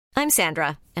I'm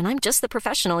Sandra, and I'm just the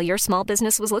professional your small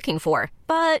business was looking for.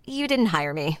 But you didn't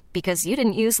hire me because you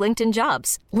didn't use LinkedIn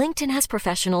Jobs. LinkedIn has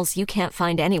professionals you can't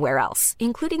find anywhere else,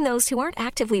 including those who aren't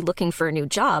actively looking for a new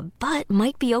job, but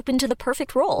might be open to the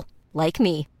perfect role, like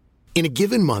me. In a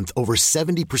given month, over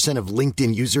 70% of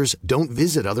LinkedIn users don't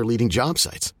visit other leading job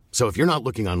sites. So if you're not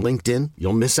looking on LinkedIn,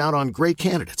 you'll miss out on great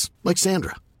candidates like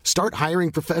Sandra. Start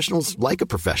hiring professionals like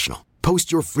a professional.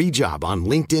 Post your free job on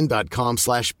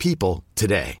linkedin.com/people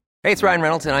today. Hey, it's Ryan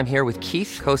Reynolds, and I'm here with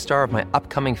Keith, co-star of my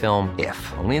upcoming film,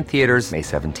 If, only in theaters May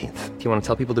 17th. Do you want to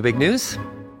tell people the big news?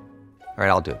 All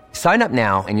right, I'll do it. Sign up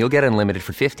now and you'll get unlimited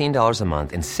for $15 a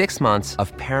month and 6 months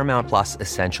of Paramount Plus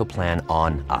Essential Plan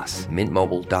on us.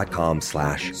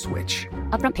 Mintmobile.com/switch.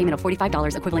 Upfront payment of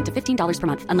 $45 equivalent to $15 per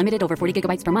month. Unlimited over 40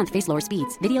 gigabytes per month. Face lower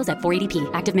speeds. Videos at 480p.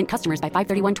 Active Mint customers by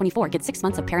 531.24 get 6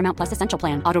 months of Paramount Plus Essential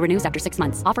Plan. Auto renews after 6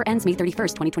 months. Offer ends May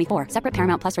 31st, 2024. Separate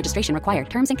Paramount Plus registration required.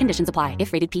 Terms and conditions apply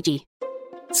if rated PG.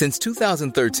 Since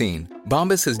 2013,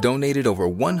 Bombas has donated over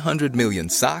 100 million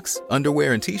socks,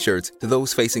 underwear, and T-shirts to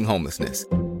those facing homelessness.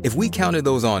 If we counted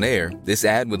those on air, this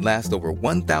ad would last over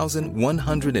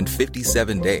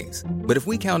 1,157 days. But if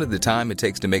we counted the time it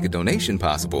takes to make a donation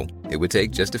possible, it would take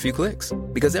just a few clicks.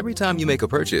 Because every time you make a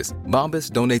purchase,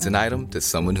 Bombas donates an item to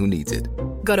someone who needs it.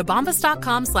 Go to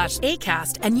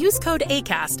bombas.com/ACAST and use code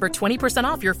ACAST for 20%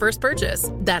 off your first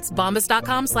purchase. That's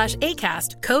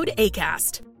bombas.com/ACAST, code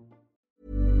ACAST.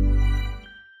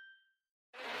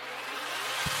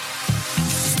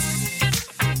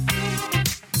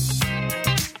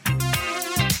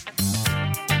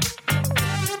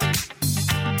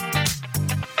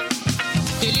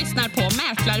 Du lyssnar på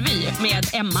Mäklarvy med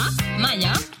Emma,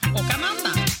 Maja och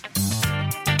Amanda.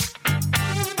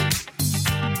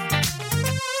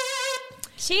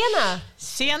 Tjena!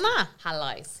 Tjena!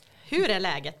 Hallås. Hur är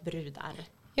läget, brudar?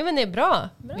 Jo, men det är bra.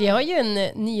 Vi har ju en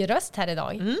ny röst här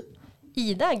idag.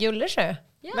 Ida Gullesjö.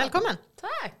 Ja. Välkommen!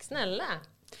 Tack, snälla.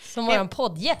 Som vår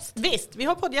poddgäst. Visst, vi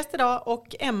har poddgäst idag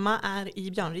och Emma är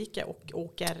i Björnrike och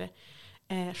åker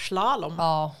slalom.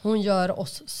 Ja, hon gör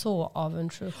oss så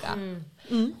avundsjuka.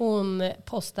 Hon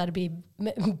postar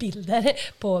bilder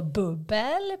på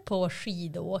bubbel, på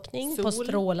skidåkning, på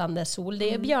strålande sol.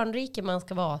 Det är Björnrike man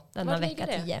ska vara denna vecka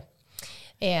 10.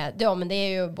 Ja, men det är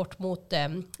ju bort mot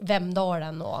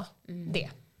Vemdalen och det.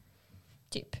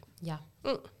 Typ. Ja.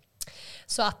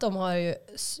 Så att de har ju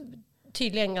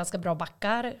tydligen ganska bra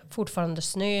backar, fortfarande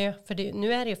snö. För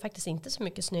nu är det ju faktiskt inte så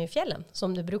mycket snö i fjällen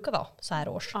som det brukar vara så här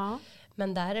års. Ja.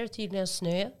 Men där är det tydligen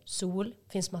snö, sol,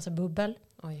 finns massa bubbel.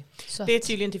 Oj. Så det är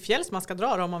tydligen till fjälls man ska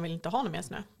dra då, om man vill inte ha något mer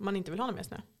snö. Om man inte vill ha något mer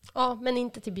snö. Ja, men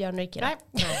inte till Björnrike. Nej.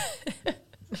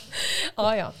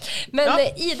 Ja. Men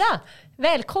Ida,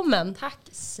 välkommen. Tack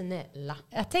snälla.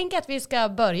 Jag tänker att vi ska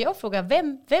börja och fråga,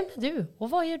 vem är du och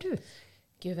vad gör du?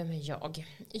 Gud, vem är jag?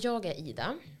 Jag är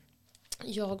Ida.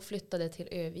 Jag flyttade till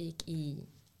Övik i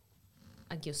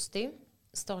augusti.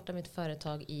 Startade mitt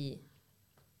företag i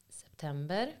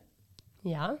september.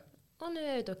 Ja. Och nu är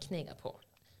jag ute och knegar på.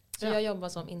 Så jag jobbar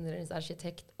som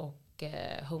inredningsarkitekt och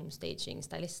homestaging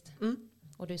stylist.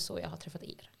 Och det är så jag har träffat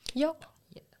er. Ja,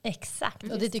 exakt.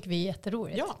 Och det tycker vi är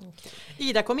jätteroligt. Ja.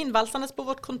 Ida kom invalsandes på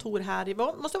vårt kontor här. Det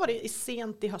måste ha varit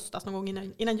sent i höstas, någon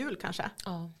gång innan jul kanske.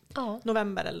 Ja.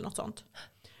 November eller något sånt.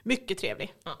 Mycket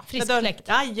trevlig. Ja. Friskfläkt.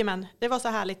 Jajamän, det var så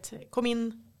härligt. Kom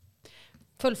in.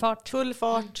 Full fart.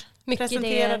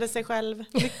 Presenterade idéer. sig själv.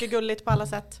 Mycket gulligt på alla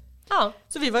sätt. Ja.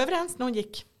 Så vi var överens när hon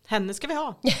gick. Henne ska vi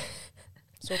ha.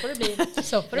 Så får det bli.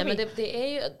 Men det är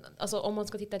ju, alltså, om man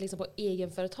ska titta liksom på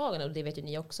egenföretagande, och det vet ju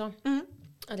ni också.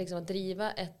 Att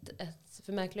driva ett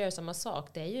förmärkliggöra samma sak,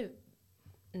 det är ju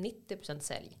 90%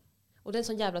 sälj. Och det är en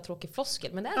sån jävla tråkig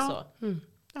floskel, men det är så.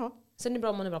 Ja. Sen är det bra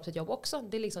om man är bra på sitt jobb också.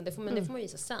 Det är liksom, det får man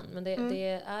visa sen. Men det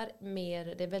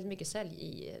är väldigt mycket sälj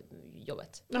i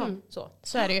jobbet.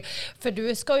 Så är det ju. För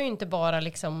du ska ju inte bara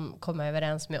liksom komma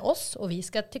överens med oss och vi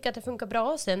ska tycka att det funkar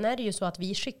bra. Sen är det ju så att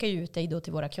vi skickar ut dig då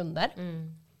till våra kunder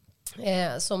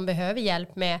som behöver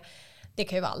hjälp med. Det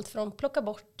kan ju vara allt från plocka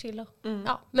bort till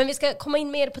men vi ska komma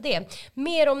in mer på det.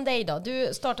 Mer om dig då.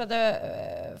 Du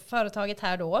startade företaget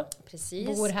här då.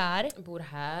 Precis. Bor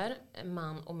här.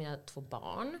 Man och mina 2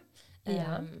 barn.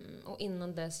 Och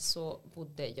innan dess så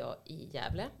bodde jag i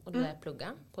Gävle och där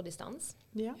pluggade på distans.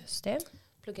 Ja. Just det.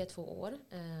 Pluggade 2 år.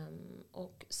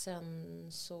 Och sen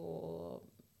så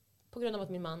på grund av att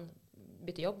min man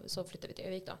bytte jobb så flyttade vi till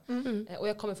Övik då. Och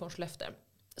jag kommer från Skellefteå.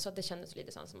 Så att det kändes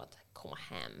lite som att komma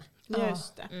hem.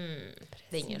 Just det.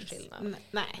 Det är ingen skillnad.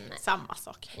 Nej, samma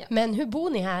sak. Ja. Men hur bor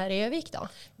ni här i Övik då?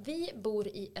 Vi bor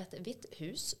i ett vitt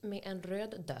hus med en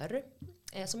röd dörr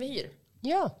som vi hyr.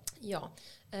 Ja.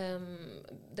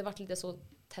 Det var lite så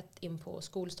tätt in på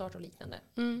skolstart och liknande.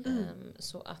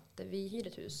 Så att vi hyrde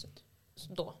ett hus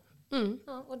då.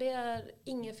 Ja, och det är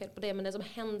inget fel på det, men det som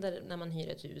händer när man hyr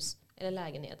ett hus eller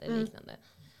lägenhet eller liknande,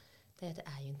 det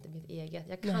är ju inte mitt eget.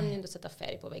 Jag kan ju inte sätta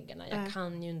färg på väggarna. Jag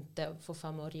kan ju inte få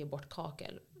fram och riva bort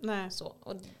kakel. Så.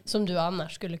 Och som du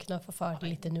annars skulle kunna få för dig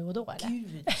lite nu och då, eller?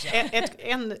 Gud, ja.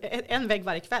 En vägg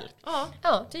varje kväll.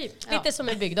 Ja, typ. Lite som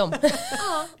en byggdom.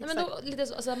 Men då, lite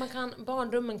så, alltså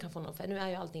barnrummen kan få någon färg. Nu är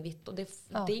ju allting vitt och det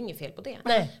är inget fel på det.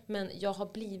 Nej. Men jag har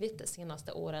blivit de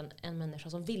senaste åren en människa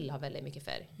som vill ha väldigt mycket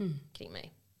färg kring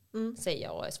mig. Säger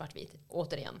jag och är svartvit,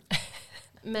 återigen.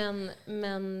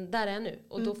 Men där är jag nu.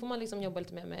 Och då får man liksom jobba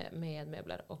lite mer med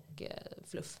möbler och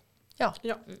fluff. Ja,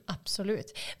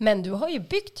 absolut. Men du har ju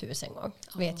byggt hus en gång,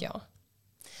 vet jag.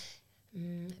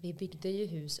 Vi byggde ju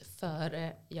hus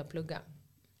före jag pluggade.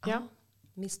 Ja.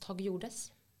 Misstag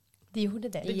gjordes. Det gjorde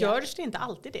det. Det görs det inte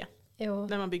alltid det. Jo.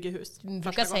 När man bygger hus. Du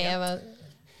brukar säga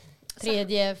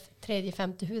tredje,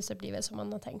 femte huset blir väl som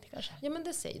man har tänkt kanske. Ja, men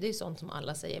det är ju sånt som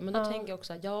alla säger. Men då tänker jag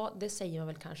också att det säger man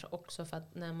väl kanske också för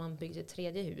att när man bygger ett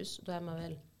tredje hus, då är man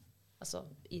väl alltså,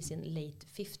 i sin late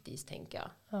 50s, tänker jag.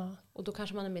 Ja. Och då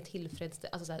kanske man är mer tillfreds.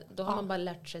 Alltså, så här, då har man bara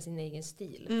lärt sig sin egen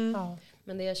stil.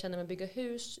 Men det jag känner med att bygga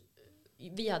hus,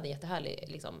 vi hade en jättehärlig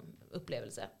liksom,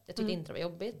 upplevelse. Jag tyckte inte det var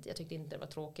jobbigt, jag tyckte inte det var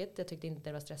tråkigt, jag tyckte inte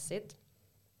det var stressigt.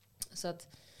 Så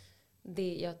att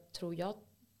det jag tror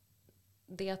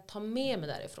det jag tar med mig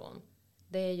därifrån,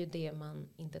 det är ju det man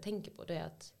inte tänker på. Det är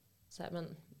att så här,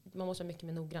 men man måste vara mycket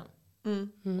mer noggrann.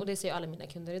 Och det ser ju alla mina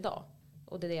kunder idag.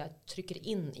 Och det är det jag trycker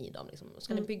in i dem. Liksom.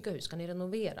 Ska ni bygga hus? Ska ni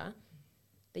renovera?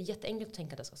 Det är jätteenkelt att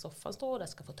tänka att det ska soffan stå, där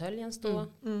ska fåtöljen stå.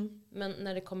 Men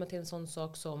när det kommer till en sån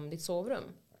sak som ditt sovrum.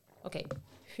 Okej,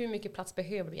 hur mycket plats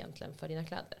behöver du egentligen för dina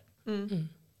kläder?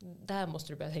 Där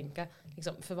måste du börja tänka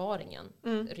liksom, förvaringen.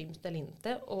 Ryms det eller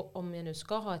inte? Och om jag nu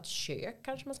ska ha ett kök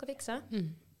kanske man ska fixa.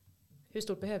 Hur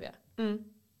stort behöver jag?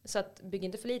 Så att bygg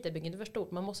inte för lite, bygg inte för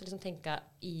stort. Man måste liksom tänka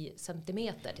i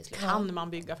centimeter till slut. Kan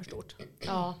man bygga för stort?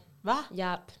 Ja. Va?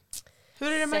 Japp.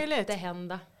 Hur är det möjligt? Sätt det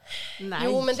hända. Nej.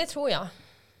 Jo, men det tror jag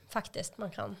faktiskt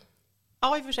man kan.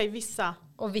 Ja, i och för sig vissa.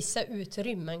 Och vissa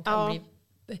utrymmen kan bli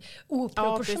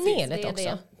oproportionerligt också.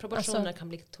 Det. Proportioner kan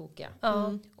bli tokiga.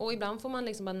 Och ibland får man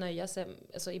liksom bara nöja sig.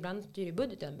 Alltså ibland styr ju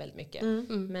budgeten väldigt mycket.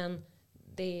 Men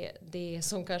det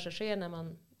som kanske sker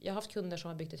när jag har haft kunder som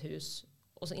har byggt ett hus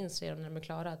och så inser de när de är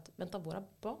klara att vänta, våra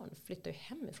barn flyttar ju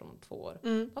hemifrån om 2 år.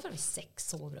 Varför har vi 6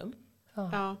 sovrum?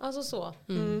 Alltså så.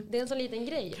 Det är en sån liten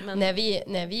grej. Men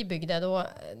När vi byggde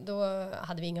då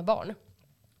hade vi inga barn.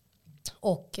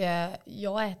 Och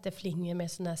jag äter flingor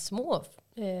med såna här små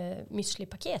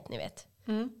müsli-paket, ni vet.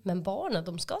 Men barnen,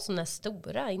 de ska ha såna här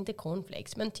stora, inte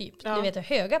cornflakes, men typ, ni vet,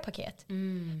 höga paket.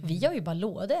 Vi har ju bara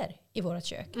lådor i vårt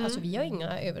kök. Alltså vi har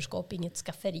inga överskåp, inget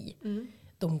skafferi.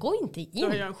 De går inte in. Då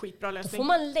är det en skitbra lösning. Då får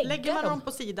man lägger man dem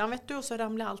på sidan, vet du, och så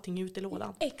ramlar allting ut i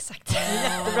lådan. Exakt.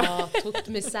 Jättebra.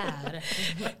 Tutmisär.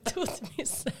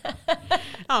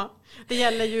 Ja, det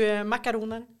gäller ju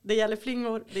makaroner, det gäller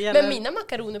flingor. Men mina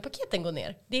makaronerpaketen går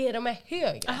ner. Det är de är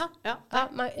höga. Aha,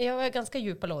 ja. Jag har ganska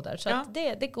djupa lådor, så att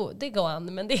det går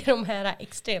an. Men det är de här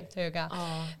extremt höga.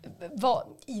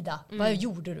 Ida, vad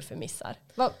gjorde du för missar?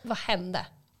 Vad hände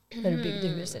när du byggde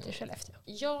huset i Skellefteå?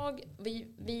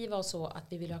 Vi var så att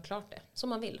vi ville ha klart det, som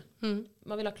man vill.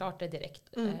 Man vill ha klart det direkt.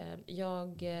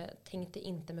 Jag tänkte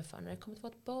inte med för när det kommer att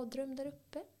vara ett badrum där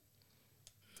uppe.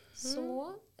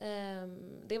 Så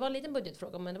det var en liten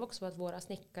budgetfråga, men det var också så att våra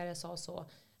snickare sa så,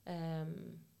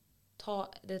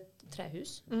 ta ett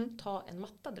trähus, ta en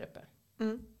matta där uppe.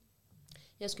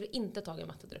 Jag skulle inte ta en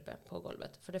matta där uppe på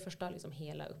golvet, för det förstör liksom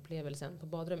hela upplevelsen på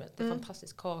badrummet. Det är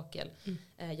fantastiskt kakel.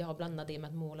 Jag har blandat det med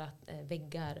att måla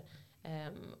väggar.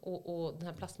 Och den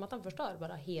här plastmattan förstör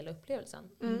bara hela upplevelsen.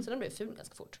 Så den blev ful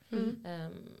ganska fort.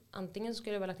 Antingen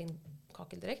skulle jag bara lagt in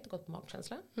kakel direkt och gått på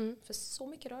magkänsla. För så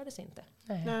mycket rör det sig inte.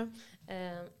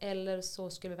 Eller så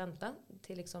skulle vi vänta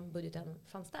till liksom budgeten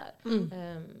fanns där.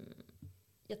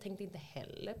 Jag tänkte inte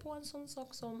heller på en sån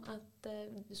sak som att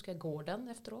du ska gården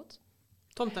efteråt.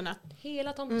 Tomterna.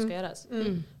 Hela tomten ska göras.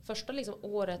 Första liksom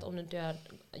året, om du inte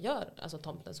gör alltså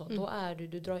tomten så, då är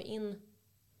du drar in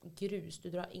grus, du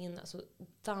drar in alltså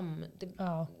damm.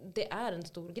 Det är en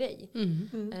stor grej.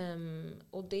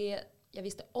 Och jag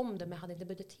visste om det, men jag hade inte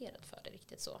budgeterat för det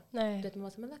riktigt så. Nej. Man var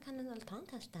så, men vad kan en altan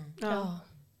kosta? Ja.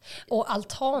 Och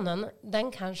altanen,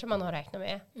 den kanske man har räknat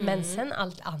med. Men sen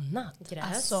allt annat. Gräs.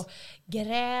 Alltså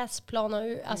gräs, plana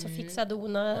ut, alltså fixa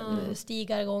dona,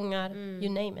 stigargångar, you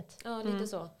name it. Ja, lite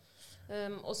så.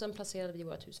 Och sen placerade vi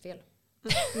vårt hus fel.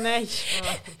 Nej.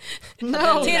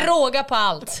 No. Till råga på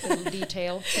allt.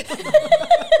 Detail.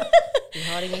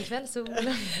 Vi har ingen kvällssol.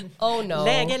 Oh no.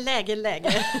 Läge.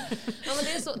 Ja, men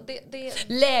det är så,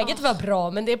 Läget var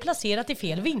bra, men det är placerat i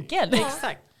fel vinkel. Ja.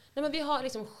 Exakt. Nej, men vi har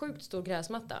liksom sjukt stor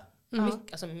gräsmatta.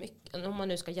 Mycket, om man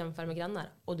nu ska jämföra med grannar.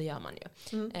 Och det gör man ju.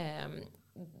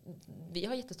 Vi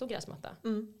har jättestor gräsmatta.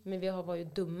 Men vi var ju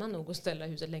dumma nog att ställa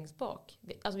huset längst bak.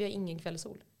 Vi har ingen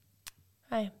kvällssol.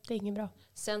 Nej, det är inget bra.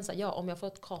 Sen så, om jag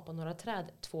får kapa några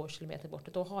träd 2 kilometer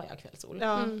bort, då har jag kvällssol.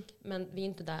 Men vi är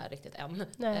inte där riktigt än.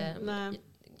 Nej.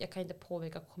 Jag kan inte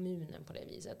påverka kommunen på det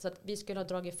viset. Så att vi skulle ha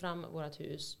dragit fram vårt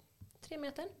hus 3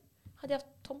 meter. Hade jag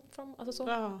haft tomt fram, alltså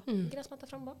så, gräsmatta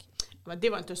fram bak. Men det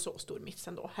var inte så stor miss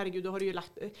ändå. Herregud, då har du ju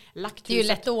lagt det är ju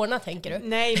lätt att ordna, tänker du?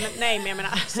 Nej, men jag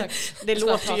menar,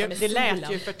 det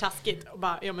lät ju för taskigt. Och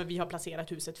bara, men vi har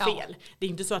placerat huset fel. Det är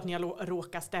inte så att ni har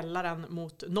råkat ställa den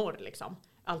mot norr, liksom,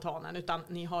 altanen. Utan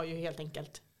ni har ju helt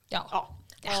enkelt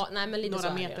nej, men lite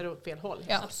några meter åt fel håll.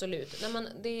 Ja. Absolut. Nej, men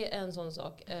det är en sån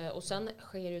sak. Och sen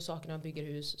sker ju saker när man bygger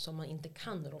hus som man inte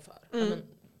kan rå för. Men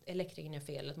elektrikern är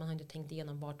fel. Att man har inte tänkt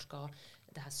igenom vart ska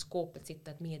det här skåpet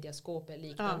sitta, ett mediaskåp eller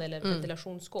liknande, eller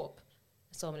ventilationsskåp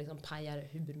som liksom pajar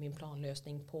hur min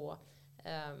planlösning på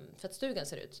tvättstugan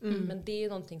ser ut. Men det är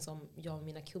någonting som jag och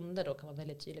mina kunder då kan vara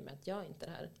väldigt tydliga med att jag inte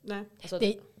det här. Nej. Alltså,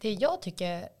 det jag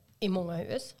tycker i många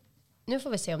hus, nu får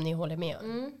vi se om ni håller med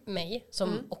mig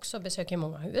som också besöker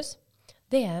många hus,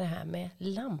 det är det här med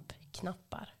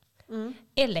lampknappar.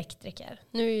 Elektriker.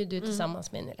 Nu är ju du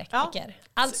tillsammans med en elektriker.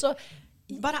 Alltså,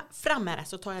 bara fram med det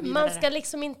så tar jag vidare. Man ska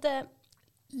liksom inte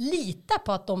lita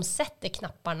på att de sätter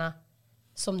knapparna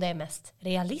som det är mest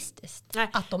realistiskt. Nej,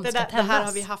 att de ska tändas. Det här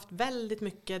har vi haft väldigt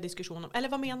mycket diskussion om. Eller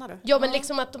vad menar du? Ja, men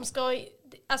liksom att de ska,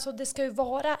 alltså det ska ju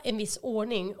vara en viss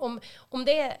ordning. Om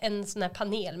det är en sån här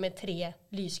panel med 3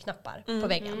 lysknappar på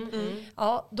väggen.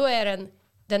 Ja, då är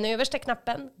den översta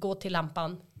knappen går till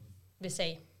lampan, vill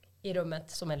säga i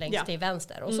rummet som är längst till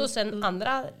vänster. Och så sen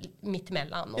andra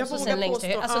mittemellan. Och så sen längst till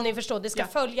höger. Alltså ni förstår, det ska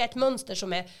följa ett mönster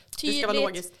som är tydligt. Det ska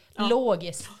vara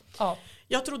logiskt. Ja.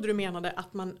 Jag trodde du menade att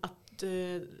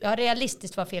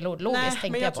realistiskt var fel ord. Logiskt tänkte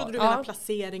jag på. Men jag trodde du menade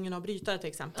placeringen av brytare till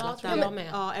exempel. Ja, tror jag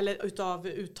med. Eller utav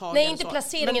uttag. Nej, inte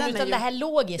placeringen utan det här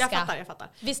logiska. Jag fattar.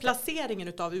 Placeringen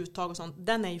utav uttag och sånt,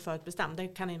 den är ju förutbestämd. Det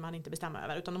kan man inte bestämma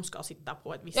över, utan de ska sitta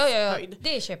på ett visst höjd.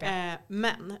 Det köper jag.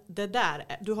 Men det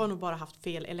där, du har nog bara haft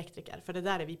fel elektriker. För det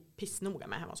där är vi pissnoga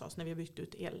med hemma hos oss när vi har byggt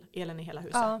ut elen i hela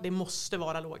huset. Ja. Det måste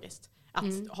vara logiskt.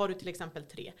 Har du till exempel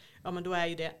 3, men då är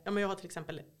ju det, jag har till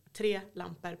exempel 3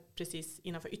 lampor precis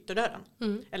innanför ytterdörren.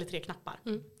 Eller 3 knappar.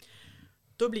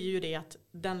 Då blir ju det att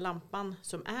den lampan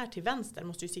som är till vänster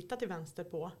måste ju sitta till vänster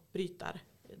på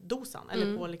brytardosan.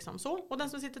 Eller på liksom så. Och den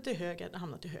som sitter till höger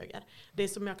hamnar till höger. Det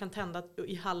som jag kan tända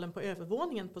i hallen på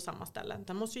övervåningen på samma ställe,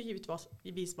 den måste ju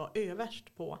givetvis vara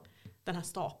överst på den här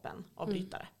stapeln av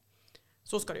brytare.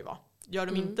 Så ska det ju vara. Gör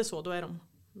de inte så, då är de...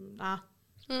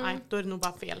 Nej, då är det nog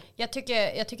bara fel. Jag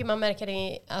tycker man märker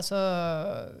det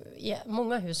i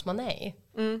många hus man är i.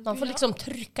 Man får liksom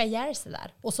trycka ihjäl sig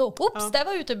där. Och så, där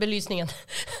var ute belysningen.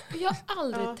 Jag har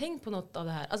aldrig tänkt på något av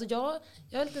det här. Alltså jag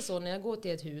är lite så när jag går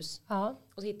till ett hus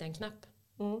och så hittar jag en knapp.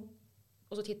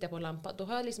 Och så tittar jag på en lampa. Då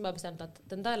har jag liksom bara bestämt att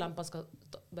den där lampan ska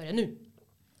börja nu.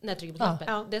 När jag trycker på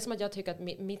knappen. Det är som att jag tycker att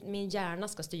min hjärna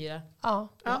ska styra. Jag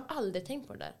har aldrig tänkt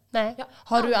på det där. Nej.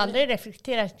 Har du aldrig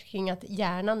reflekterat kring att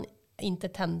hjärnan inte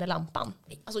tände lampan?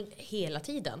 Alltså hela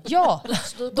tiden. Ja,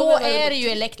 då är det ju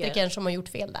elektrikern som har gjort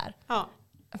fel där. Ja,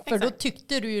 för då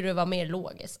tyckte du ju det var mer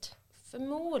logiskt.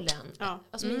 Förmodligen.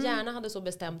 Alltså min hjärna hade så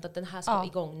bestämt att den här ska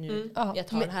igång nu. Jag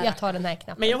tar den här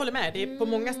knappen. Men jag håller med, det är på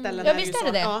många ställen är det ju så.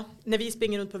 Ja, när vi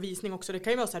springer runt på visning också, det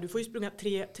kan ju vara så här, du får ju springa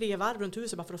 3 varv runt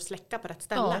huset bara för att släcka på rätt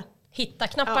ställe. Ja. Hitta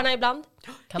knapparna ibland.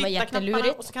 Kan vara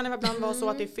jättelurigt. Och så kan det ibland vara så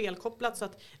att det är felkopplat så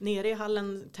att nere i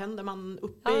hallen tänder man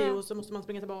uppe och så måste man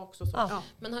springa tillbaka och så.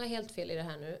 Men har jag helt fel i det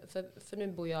här nu? För nu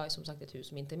bor jag i som sagt ett hus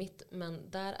som inte är mitt. Men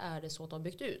där är det så att de har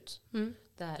byggt ut.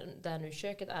 Där nu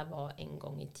köket var en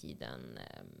gång i tiden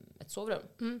ett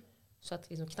sovrum. Så att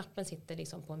liksom knappen sitter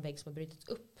liksom på en vägg som har brutits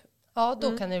upp. Ja,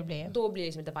 då kan det bli. Då blir det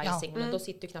liksom inte vajsing, men då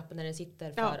sitter knappen när den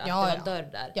sitter för att det var en dörr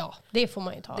där. Ja, det får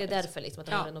man ju ta. Det är därför liksom att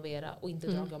de renovera och inte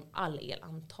dra om all el,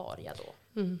 antar jag då.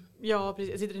 Ja,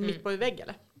 precis. Sitter den mitt på en vägg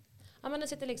eller? Ja, men den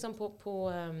sitter liksom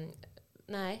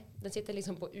nej, den sitter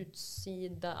liksom på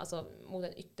utsida, alltså mot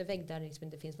en yttervägg där det liksom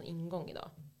inte finns någon ingång idag.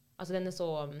 Alltså den är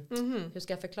så, hur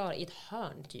ska jag förklara, i ett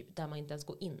hörn typ, där man inte ens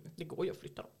går in. Det går ju att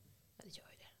flytta dem. Ja, det gör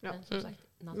ju det. Men som sagt,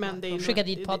 men det är skicka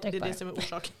dit Patrik. Det är det som är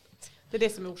orsaken. Det är det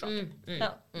som är orsaken.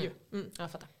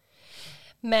 Jag fattar.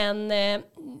 Men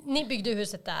ni byggde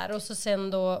huset där och så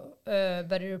sen då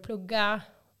började du plugga.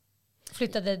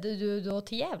 Flyttade du då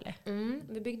till Gävle?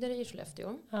 Vi byggde det i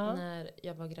Skellefteå när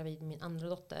jag var gravid med min andra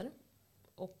dotter.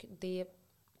 Och det,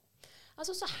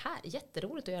 alltså så här,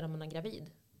 jätteroligt att göra när man är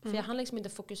gravid. För jag hann liksom inte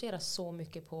fokusera så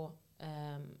mycket på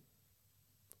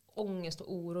ångest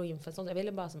och oro inför sånt. Jag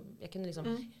ville bara, jag kunde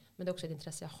liksom, men det är också ett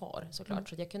intresse jag har såklart.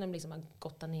 Så jag kunde liksom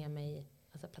gotta ner mig,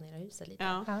 alltså planera huset lite.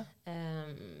 Ja.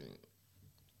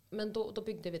 Men då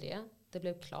byggde vi det. Det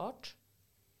blev klart.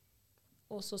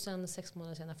 Och så sen 6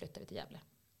 månader senare flyttade vi till Gävle.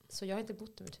 Så jag har inte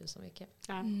bott i mitt hus så mycket.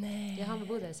 Ja. Nej. Jag har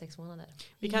bott där i 6 månader.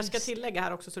 Vi kanske ska tillägga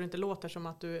här också så det inte låter som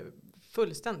att du är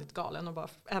fullständigt galen och bara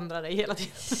ändrar dig hela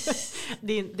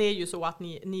tiden. det är ju så att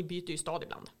ni byter ju stad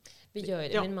ibland. Vi gör ju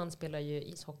det. Min man spelar ju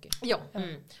ishockey. Ja.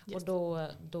 Och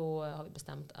då har vi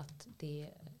bestämt att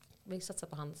vi satsar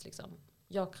på hans liksom.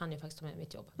 Jag kan ju faktiskt ta med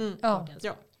mitt jobb. Ja.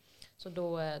 Så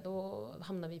då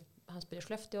hamnar vi. Han spelar i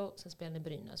Skellefteå, sen spelar han i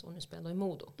Brynäs och nu spelar han i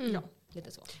Modo. Ja,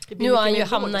 lite så. Nu har han ju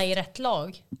hamnat i rätt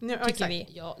lag, tycker vi.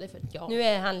 Ja, det är för, Nu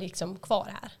är han liksom kvar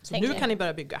här. Så nu kan ni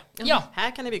börja bygga. Ja.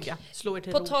 Här kan ni bygga. Slå er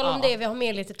till På ro. tal om det, vi har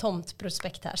med lite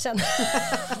tomtprospekt här sen.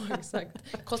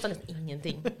 Exakt. Kostar nästan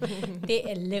ingenting.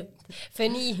 Det är lugnt. För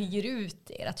ni hyr ut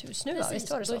ert hus nu, Precis,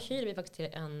 visst var det så? då hyr vi faktiskt till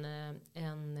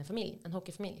en familj, en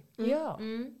hockeyfamilj. Ja.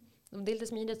 Det är lite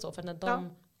smidigt så, för när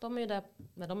de är ju där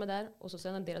när de är där och så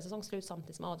sen är deras säsong slut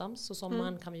samtidigt som Adams, så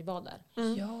sommaren kan vi vara där.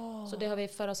 Ja. Så det har vi,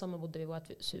 förra sommaren bodde vi i vårt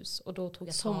hus och då tog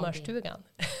jag Sommarstugan.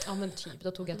 Ja men typ,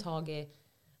 då tog jag tag i,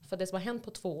 för det som har hänt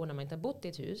på 2 år när man inte har bott i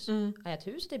ett hus är att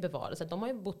huset är bevarat, så de har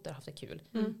ju bott där och haft det kul.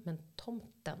 Men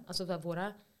tomten, alltså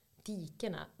våra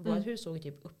dikena, vårt hus såg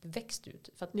typ uppväxt ut,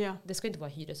 för att det ska inte vara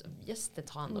hyresgäster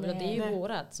ta hand om, det är ju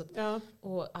vårat. Så,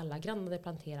 och alla grannar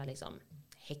planterar liksom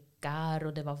häckar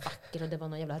och det var vackert och det var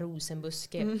någon jävla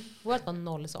rosenbuske. Vårt var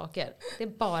 0 saker. Det är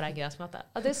bara gräsmatta.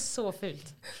 Ja, det är så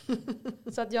fult.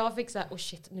 Så att jag fick så här,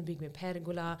 shit, nu bygger vi en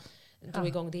pergola. Drog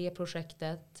igång det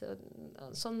projektet.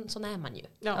 Sån är man ju.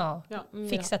 Ja.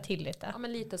 Fixa till lite. Ja,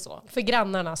 men lite så. För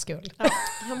grannarnas skull. Ja,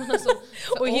 men alltså,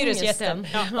 och hyresgästen.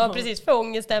 Ja, precis. För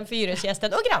ångesten, för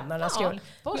hyresgästen och grannarnas skull.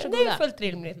 Men det är fullt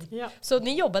rimligt. Ja. Så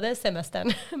ni jobbade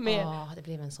semestern med... Ja, det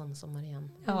blev en sån sommar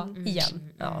igen. Ja,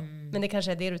 igen. Ja. Men det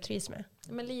kanske är det du trivs med.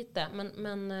 Men lite.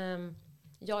 Men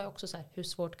jag är också så här, hur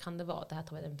svårt kan det vara? Det här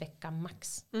tar en vecka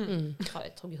max. Det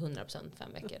tog ju 100%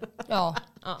 5 veckor. Ja.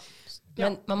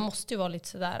 Men man måste ju vara lite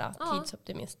sådär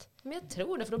tidsoptimist. Men jag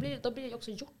tror det, för då blir det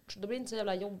också gjort. Då blir det inte så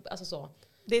jävla jobb, alltså så.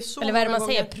 Det är så. Eller vad är det man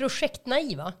säger?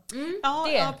 Projektnaiva?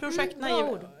 Ja,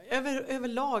 projektnaiv.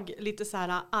 Överlag lite så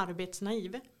här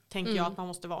arbetsnaiv. Tänker jag att man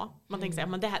måste vara. Man tänker så här,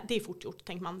 men det är fort gjort.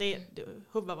 Tänker man,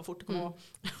 huvva var fort det kommer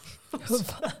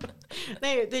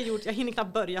Nej, det är gjort. Jag hinner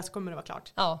knappt börja så kommer det vara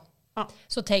klart. Ja.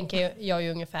 Så tänker jag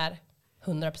ju ungefär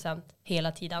 100%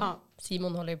 hela tiden.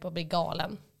 Simon håller ju på att bli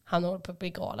galen. Han håller på att bli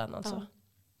galen alltså.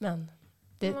 Men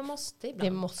man måste ibland.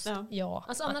 Det måste,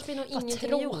 Alltså annars blir nog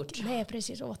ingenting gjort. Nej,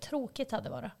 precis. Och vad tråkigt hade det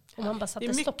varit. Om man bara satte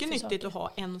det är stopp mycket för nyttigt saker. att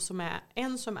ha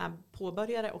en som är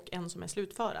påbörjare och en som är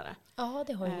slutförare. Ja,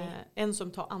 det har ju vi. En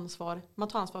som tar ansvar. Man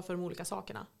tar ansvar för de olika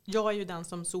sakerna. Jag är ju den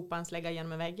som sopar en slägga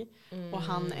genom en vägg. Och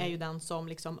han är ju den som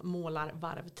liksom målar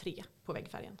varv 3 på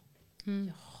väggfärgen.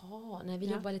 Jaha, nej, vi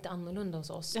jobbar lite annorlunda hos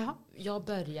oss. Jaha. Jag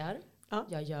börjar,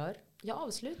 jag gör, jag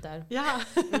avslutar. Ja.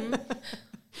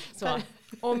 Så.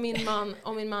 Och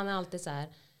min man är alltid så här,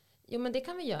 jo men det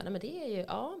kan vi göra, men det är ju,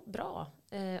 bra.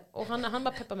 Och han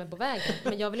bara peppar mig på vägen,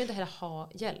 men jag vill inte heller ha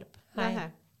hjälp. Nej.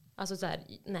 Alltså så här,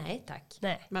 nej tack.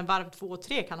 Nej. Men varv 2 och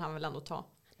 3 kan han väl ändå ta?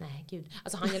 Nej, gud.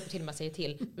 Alltså han hjälper till med att säga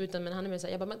till. Men han är mer så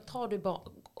här, jag bara, men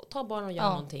ta bara och gör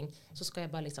någonting. Så ska jag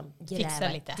bara liksom gräva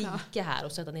ett dike här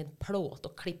och sätta ner en plåt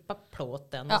och klippa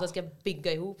plåten. Och så ska jag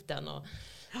bygga ihop den. Och,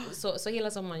 så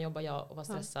hela sommaren jobbar jag och var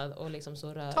stressad och liksom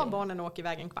så rör. Ta barnen och åk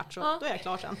iväg en kvart så då är jag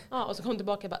klar sen. Ja, och så kom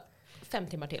tillbaka bara 5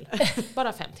 timmar till.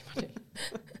 Bara 5 timmar till.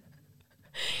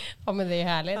 Ja, men det är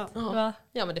härligt.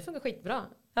 Ja, men det funkar skitbra.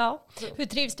 Ja. Hur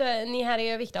trivs ni här i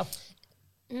Övik då?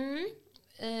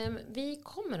 Vi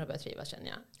kommer att börja trivas, känner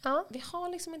jag. Ja. Vi har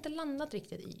liksom inte landat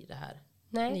riktigt i det här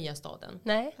nya staden.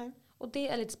 Nej. Och det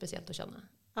är lite speciellt att känna.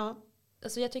 Ja.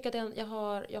 Alltså jag tycker att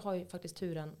jag har ju faktiskt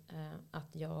turen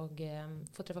att jag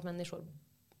får träffa människor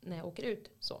när jag åker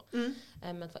ut. Så.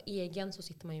 Men för egen så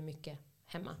sitter man ju mycket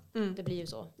hemma. Det blir ju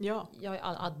så. Ja. Jag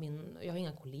är admin, jag har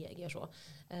inga kollegor så.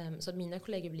 Så att mina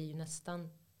kollegor blir ju nästan,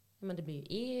 men det blir ju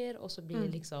er och så blir det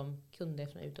liksom kunder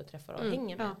från ute och träffar och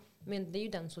hänger med. Men det är ju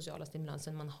den sociala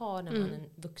stimulansen man har när man är en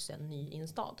vuxen ny i en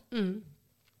stad.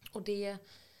 Och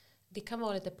det kan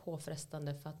vara lite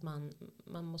påfrestande för att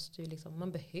man måste ju liksom,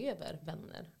 man behöver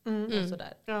vänner och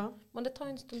sådär. Ja. Men det tar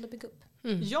en stund att bygga upp.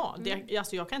 Ja,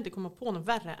 alltså jag kan inte komma på något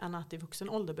värre än att i vuxen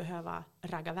ålder behöva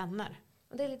ragga vänner.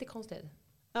 Det är lite konstigt.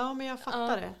 Ja, men jag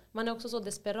fattar det. Man är också så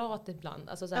desperat ibland.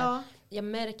 Alltså så här, jag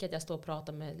märker att jag står och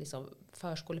pratar med liksom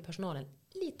förskolepersonalen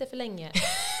lite för länge.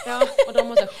 Och de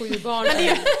har så här 7 barn.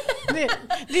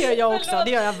 Det gör jag också.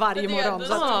 Det gör jag varje morgon.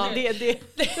 Det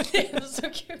är så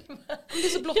kul. Det är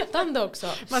så blottande också.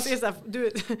 Man ser så här, du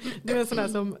är en sån här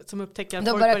som upptäcker att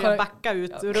folk börjar backa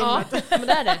ut ur rummet. Ja, men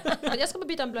det är det. Jag ska bara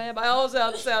byta en blöja. Jag bara, och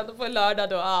sen på lördag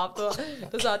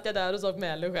då satt jag där och såg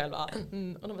med mig själv.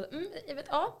 Och de bara, jag vet,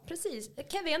 precis.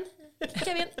 Kevin,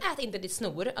 ät inte ditt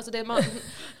snor. Alltså det är man.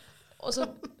 Och så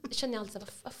känner jag alltid,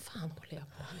 vad fan håller jag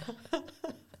på med?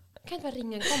 Kan inte bara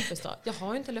ringa en kompis då? Jag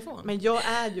har ju en telefon. Men jag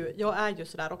är ju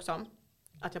sådär också.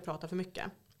 Att jag pratar för mycket.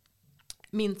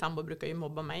 Min sambo brukar ju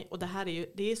mobba mig. Och det här är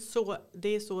ju,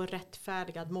 det är så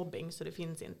rättfärdigad mobbing så det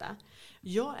finns inte.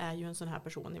 Jag är ju en sån här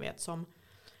person, ni vet,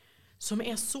 som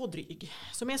är så dryg.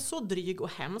 Som är så dryg och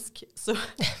hemsk.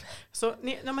 Så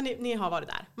ni har varit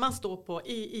där. Man står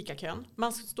i ICA-kön.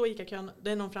 Man står i ICA-kön.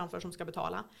 Det är någon framför som ska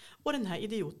betala. Och den här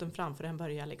idioten framför den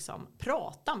börjar liksom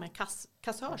prata med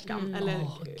kassörskan.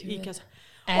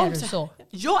 Är du så?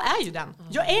 Jag är ju den.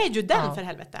 Jag är ju den för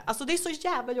helvete. Alltså det är så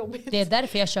jävla jobbigt. Det är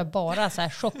därför jag kör bara så här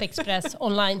Shop Express,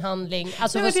 onlinehandling.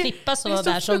 Alltså för att slippa sådana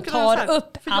där som tar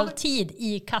upp all tid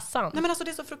i kassan. Nej men alltså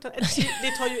det är så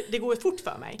fruktansvärt. Det går ju fort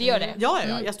för mig. Det gör det.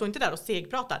 Ja. Jag står inte där och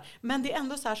segpratar. Men det är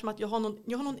ändå så här som att jag har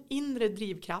någon inre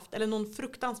drivkraft eller någon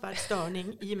fruktansvärd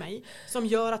störning i mig som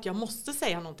gör att jag måste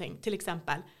säga någonting. Till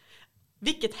exempel,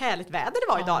 vilket härligt väder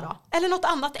det var idag då. Eller något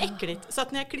annat äckligt. Så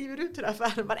att när jag kliver ut ur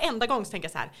affären varenda gång så tänker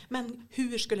jag så här. Men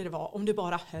hur skulle det vara om du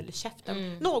bara höll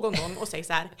käften någon gång och säger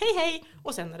så här. Hej.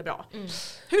 Och sen är det bra.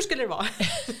 Hur skulle det vara?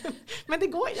 Men det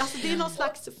går alltså det är någon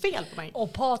slags fel på mig.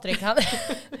 Och Patrik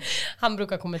han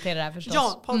brukar kommentera det här förstås.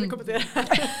 Ja, Patrik kommenterar det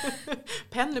här.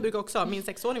 Penny brukar också, min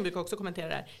 6-åring brukar också kommentera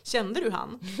det här. Kände du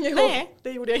han? Jo. Nej,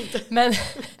 det gjorde jag inte. Men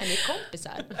är ni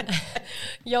kompisar?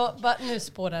 Nu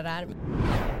spårar det här.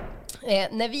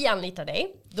 När vi anlitar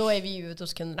dig, då är vi ute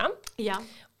hos kunderna. Ja.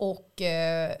 Och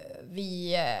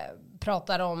vi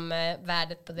pratar om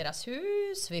värdet på deras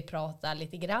hus. Vi pratar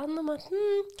lite grann om att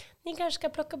ni kanske ska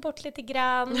plocka bort lite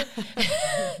grann.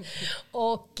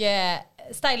 Och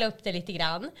styla upp det lite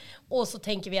grann. Och så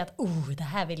tänker vi att det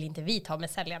här vill inte vi ta med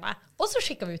säljarna. Och så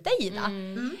skickar vi ut dig, Ida.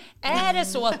 Är det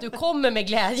så att du kommer med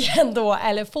glädjen då?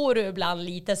 Eller får du ibland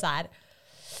lite så här...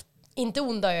 Inte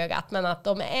onda ögat, men att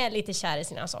de är lite kär i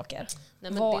sina saker.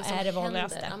 Nej, vad är det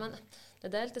vanligaste? Ja, det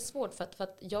där är lite svårt för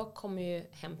att jag kommer ju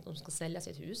hem när de ska sälja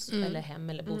sitt hus. Eller hem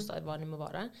eller bostad, vad det må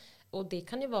vara. Och det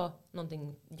kan ju vara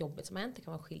någonting jobbigt som har hänt. Det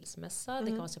kan vara skilsmässa, det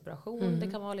kan vara separation,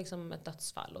 det kan vara liksom ett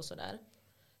dödsfall och sådär.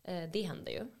 Det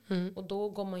händer ju. Och då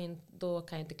går man in, då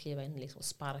kan jag inte kliva in liksom, och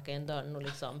sparka in dörren och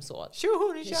liksom så.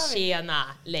 Tjena,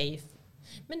 Leif.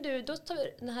 Men du, då tar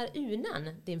vi den här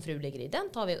unan din fru ligger i. Den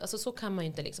tar vi, alltså så kan man ju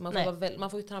inte liksom. Man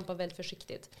får ju trampa väldigt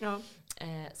försiktigt. Ja.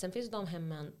 Sen finns det de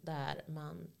hemmen där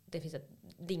det finns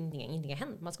ingenting har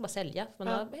hänt. Man ska bara sälja. Man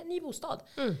har en ny bostad.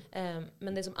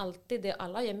 Men det som alltid, det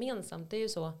alla gemensamt, det är ju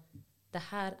så. Det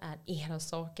här är era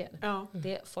saker. Ja.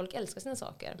 Folk älskar sina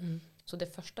saker. Så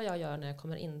det första jag gör när jag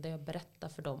kommer in, det är att berätta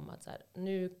för dem att så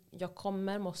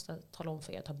här, måste tala om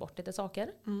för er att ta bort lite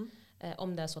saker.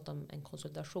 Om det är så att en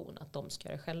konsultation, att de ska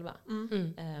göra det själva.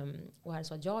 Och är det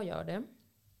så att jag gör det,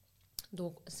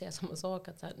 då ser jag samma sak.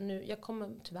 Att så här, jag kommer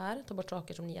tyvärr ta bort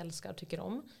saker som ni älskar och tycker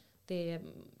om. Det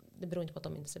beror inte på att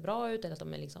de inte ser bra ut eller att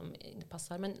de liksom inte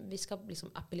passar. Men vi ska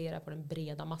liksom appellera på den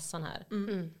breda massan här.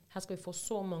 Här ska vi få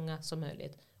så många som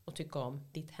möjligt att tycka om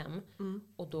ditt hem.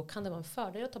 Och då kan det vara en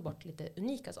fördel att ta bort lite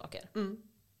unika saker.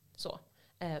 Så.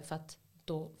 För att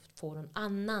då får en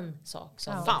annan sak.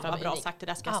 Som fan vad bra sagt, det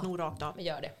där ska jag sno rakt av. Men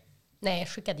gör det. Nej,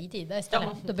 skicka dit Ida istället.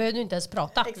 Ja. Då behöver du inte ens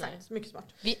prata. Exakt, mycket smart.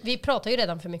 Vi pratar ju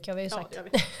redan för mycket, har vi ju sagt.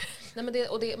 Ja, Nej,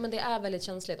 men det är väldigt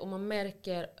känsligt. Och man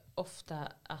märker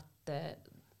ofta att,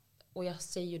 och jag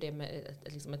säger ju det med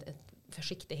ett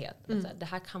försiktighet. Att det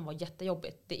här kan vara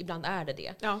jättejobbigt. Ibland är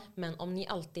det. Ja. Men om ni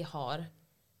alltid har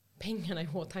pengarna i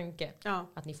åtanke,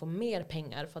 att ni får mer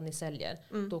pengar för att ni säljer,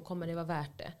 då kommer det vara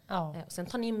värt det. Ja. Sen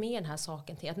tar ni med den här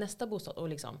saken till att nästa bostad och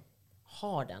liksom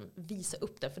har den, visa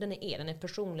upp den, för den är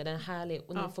personlig, den är härlig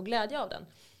och ni får glädje av den.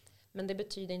 Men det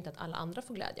betyder inte att alla andra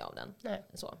får glädje av den. Nej.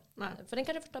 Så. Nej. För den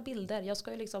kanske får ta bilder. Jag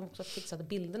ska ju liksom också fixa att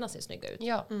bilderna ser snygga ut.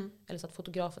 Ja. Eller så att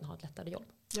fotografen har ett lättare jobb.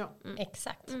 Ja.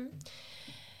 Exakt.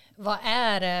 Vad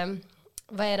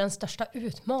är den största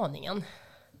utmaningen?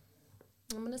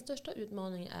 Ja, men den största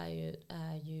utmaningen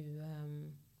är ju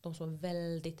de som har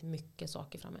väldigt mycket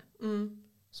saker framme.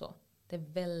 Så. Det är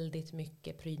väldigt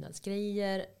mycket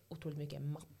prydnadsgrejer, otroligt mycket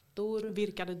mattor.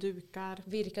 Virkade dukar.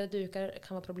 Virkade dukar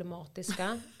kan vara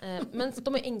problematiska. Men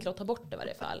de är enkla att ta bort i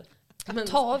varje fall.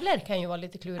 Tavlor kan ju vara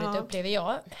lite klurigt upplever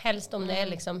jag. Helst om det är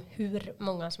liksom hur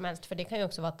många som helst. För det kan ju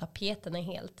också vara att tapeten är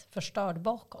helt förstörd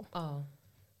bakom. Ja,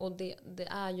 och det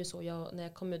är ju så. När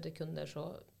jag kommer ut till kunder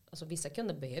så... Alltså vissa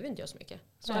kunder behöver inte göra så mycket.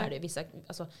 Så är det.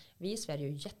 Vi i Sverige är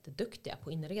ju jätteduktiga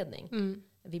på inredning.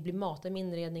 Vi blir matade med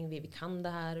inredning. Vi kan det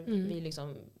här. Vi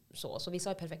liksom så vissa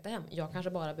har perfekta hem. Jag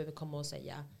kanske bara behöver komma och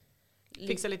säga...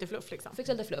 Fixa lite fluff liksom.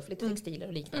 Fixa lite fluff, lite textiler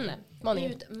och liknande.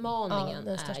 Utmaningen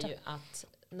är ju att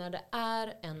när det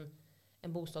är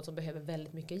en bostad som behöver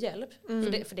väldigt mycket hjälp.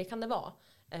 För det kan det vara.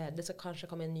 Det ska kanske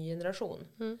komma en ny generation.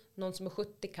 Någon som är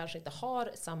 70 kanske inte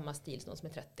har samma stil som någon som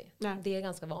är 30. Nej. Det är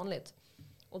ganska vanligt.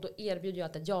 Och då erbjuder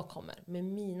jag att jag kommer med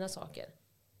mina saker.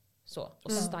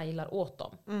 Och stylar åt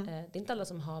dem. Det är inte alla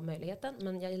som har möjligheten.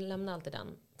 Men jag lämnar alltid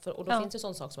den. Och då finns det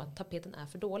sån sak som att tapeten är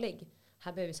för dålig.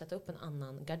 Här behöver vi sätta upp en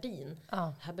annan gardin.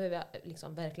 Här behöver jag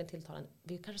liksom verkligen tilltala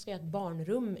vi kanske ska göra ett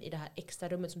barnrum i det här extra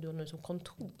rummet som du har nu som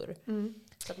kontor.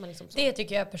 Så att man liksom det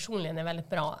tycker jag personligen är väldigt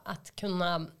bra. Att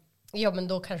kunna... Ja, men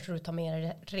då kanske du tar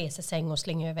med resesäng och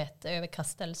slänger över ett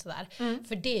överkast eller sådär.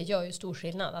 För det gör ju stor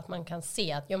skillnad. Att man kan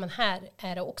se att men här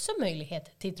är det också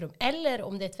möjlighet till ett rum. Eller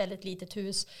om det är ett väldigt litet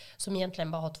hus som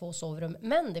egentligen bara har 2 sovrum.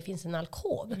 Men det finns en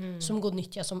alkov som går att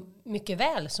nyttja som mycket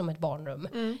väl som ett barnrum.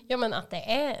 Ja, men att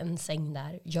det är en säng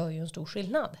där gör ju en stor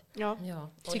skillnad. Ja,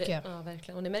 tycker jag. Ja,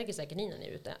 verkligen. Och det märker säkert ni när ni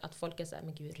är ute. Att folk är så här,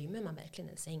 men gud, rymmer man verkligen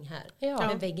en säng här? Ja.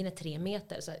 Men väggen är 3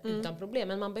 meter så här, utan problem.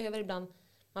 Men man behöver ibland...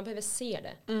 Man behöver se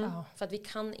det. För att vi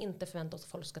kan inte förvänta oss att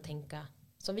folk ska tänka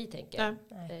som vi tänker.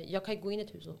 Nej. Jag kan ju gå in i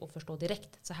ett hus och förstå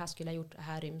direkt. Så här skulle jag gjort, det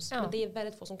här ryms. Men det är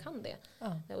väldigt få som kan det.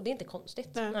 Och det är inte konstigt.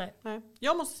 Nej.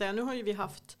 Jag måste säga, nu har ju vi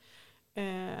haft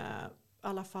i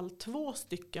alla fall 2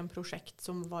 stycken projekt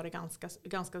som varit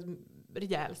ganska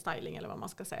rejäl styling eller vad man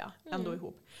ska säga. Ändå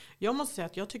ihop. Jag måste säga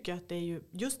att jag tycker att det är ju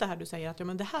just det här du säger att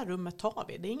men det här rummet tar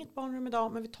vi. Det är inget barnrum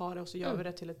idag men vi tar det och så gör vi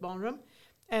det till ett barnrum.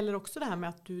 Eller också det här med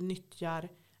att du nyttjar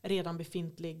redan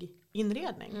befintlig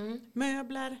inredning.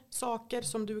 Möbler, saker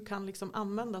som du kan liksom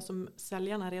använda som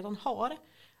säljarna redan har.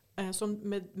 Som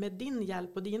med din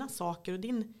hjälp och dina saker och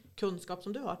din kunskap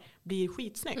som du har blir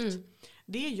skitsnyggt.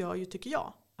 Det gör ju, tycker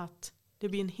jag, att det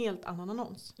blir en helt annan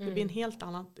annons. Det blir ett helt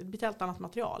annat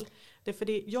material. Det är för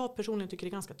det jag personligen tycker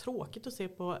är ganska tråkigt att se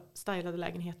på stylade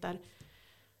lägenheter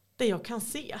där jag kan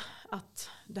se att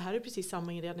det här är precis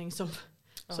samma inredning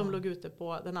som låg ute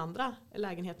på den andra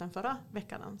lägenheten förra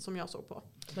veckan som jag såg på.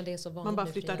 Men det är så vanligt. Man bara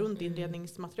flyttar runt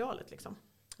inredningsmaterialet liksom.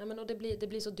 Ja, men och det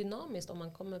blir så dynamiskt om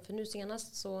man kommer. För nu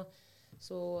senast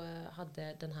så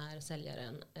hade den här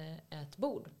säljaren ett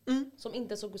bord som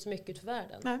inte såg så mycket ut för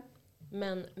världen. Nej.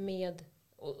 Men med...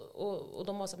 Och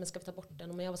de var så att man ska ta bort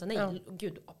den. Och jag var så här, nej,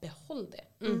 gud, behåll det.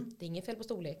 Det är inget fel på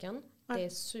storleken. Det är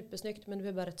supersnyggt, men du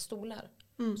behöver bara rätt stolar.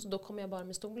 Så då kommer jag bara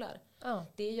med stolar.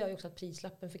 Det gör ju också att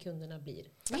prislappen för kunderna blir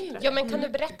mindre. Ja, men kan du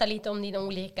berätta lite om dina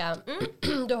olika...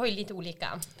 Du har ju lite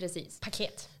olika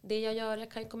paket. Det jag gör,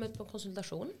 jag kan komma ut på en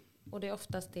konsultation. Och det är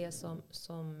oftast det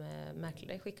som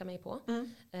mäklare skickar mig på.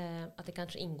 Att det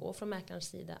kanske ingår från mäklarens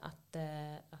sida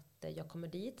att jag kommer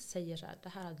dit, säger så här, det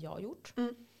här hade jag gjort.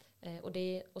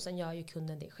 Och sen gör ju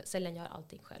kunden det. Säljaren gör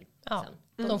allting själv. Ja.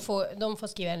 De får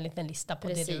skriva en liten lista på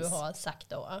det du har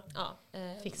sagt och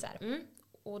fixar.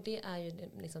 Och det är ju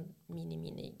liksom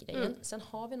mini-grejen. Sen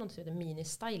har vi något som heter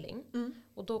mini-styling.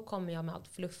 Och då kommer jag med allt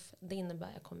fluff. Det innebär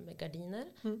att jag kommer med gardiner.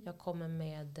 Jag kommer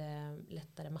med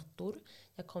lättare mattor.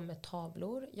 Jag kommer med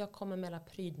tavlor. Jag kommer med alla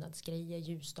prydnadsgrejer,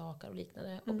 ljusstakar och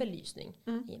liknande. Och belysning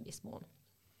i en viss mån.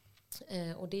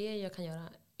 Och det jag kan göra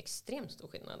extremt stor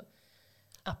skillnad.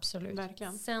 Absolut.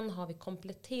 Verkligen. Sen har vi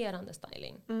kompletterande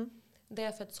styling. Det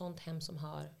är för ett sånt hem som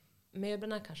har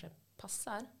möblerna kanske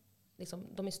passar. Liksom,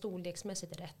 de är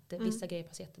storleksmässigt rätt. Vissa grejer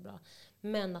passar jättebra.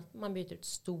 Men att man byter ut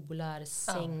stolar,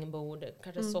 sängbord,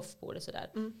 kanske soffbord och sådär.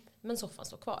 Men soffan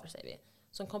står kvar, säger vi.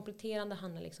 Så en kompletterande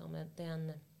handlar liksom om att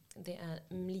det är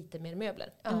lite mer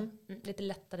möbler. Lite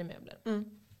lättare möbler.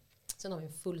 Sen har vi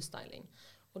en full styling.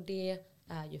 Och det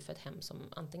är ju för ett hem som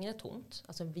antingen är tomt,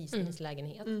 alltså en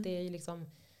visningslägenhet. Det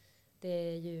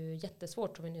är ju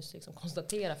jättesvårt, som vi nyss liksom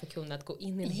konstaterar, för kunden att gå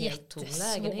in i en helt tom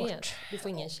lägenhet. Du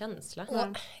får ingen känsla.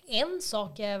 Och en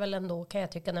sak är väl ändå, kan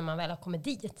jag tycka, när man väl har kommit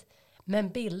dit. Men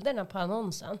bilderna på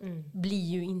annonsen blir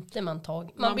ju inte man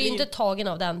blir ju inte tagen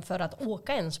av den för att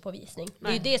åka ens på visning.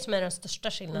 Nej. Det är ju det som är den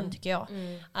största skillnaden, tycker jag.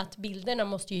 Att bilderna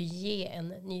måste ju ge en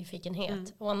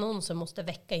nyfikenhet. Och annonsen måste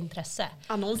väcka intresse.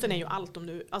 Annonsen är ju allt om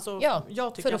du... Alltså,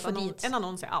 jag tycker att en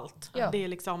annons är allt. Ja. Det är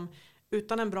liksom...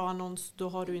 Utan en bra annons, då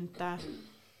har du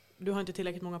inte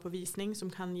tillräckligt många på visning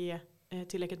som kan ge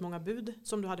tillräckligt många bud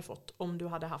som du hade fått om du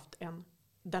hade haft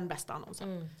den bästa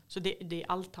annonsen. Så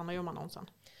allt handlar ju om annonsen.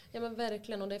 Ja men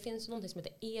verkligen, och det finns något som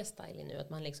heter e-styling nu, att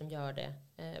man liksom gör det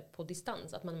på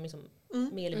distans, att man liksom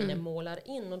mer eller mindre målar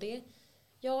in, och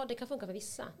det kan funka för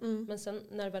vissa, men sen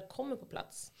när det väl kommer på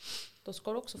plats, då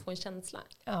ska du också få en känsla.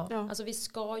 Alltså vi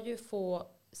ska ju få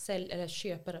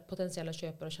potentiella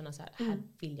köpare att känna så här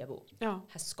vill jag bo,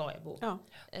 här ska jag bo.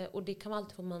 Och det kan man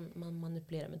alltid få man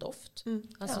manipulera med doft.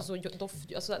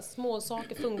 Alltså små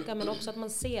saker funkar, men också att man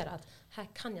ser att här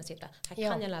kan jag sitta, här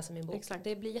kan jag läsa min bok. Exakt.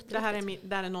 Det blir jätteviktigt.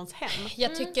 Det här är någons hem.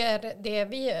 Jag tycker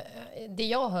det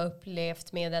jag har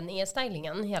upplevt med den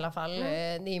e-stylingen i alla fall,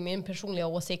 det är min personliga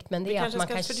åsikt, men det är att man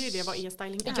kan förtydliga vad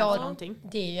e-styling är för någonting.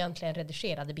 Det är ju egentligen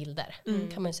redigerade bilder,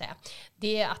 kan man säga.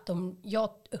 Det är att jag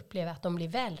upplever att de blir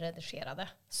väl redigerade,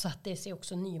 så att det ser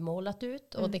också nymålat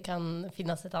ut, och det kan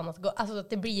finnas ett annat, alltså att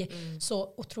det blir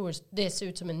så otroligt, det ser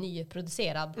ut som en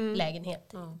nyproducerad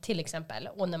lägenhet till exempel,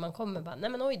 och när man kommer bara, nej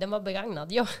men oj, den var begagnad.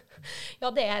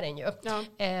 Ja, det är den ju.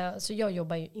 Så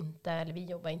vi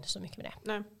jobbar inte så mycket med det.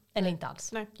 Nej. Eller inte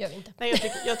alls. Nej. Gör vi inte. Nej,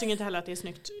 jag tycker inte heller att det är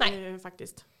snyggt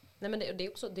faktiskt. Nej, men det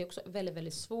är också väldigt,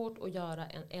 väldigt svårt att göra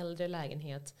en äldre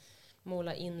lägenhet,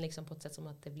 måla in liksom på ett sätt som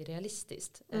att det blir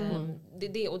realistiskt. Det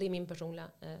är min personliga,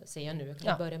 säger jag nu, jag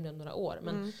kan börja med några år.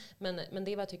 Men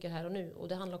det är vad jag tycker här och nu. Och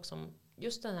det handlar också om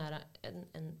just den här,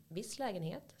 en viss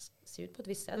lägenhet ser ut på ett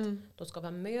visst sätt. Då ska vi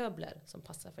ha möbler som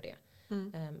passar för det.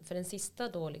 För den sista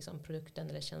då liksom produkten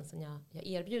eller tjänsten jag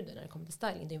erbjuder när det kommer till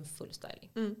styling, det är en full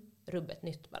styling. Rubbet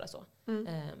nytt, bara så.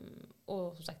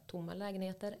 Och som sagt, tomma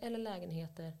lägenheter eller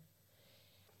lägenheter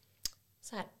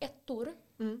så här ettor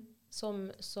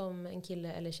som en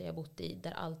kille eller tjej har bott i,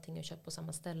 där allting är köpt på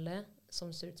samma ställe,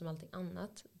 som ser ut som allting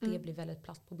annat. Det blir väldigt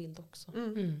platt på bild också.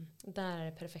 Där är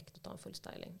det perfekt att ta en full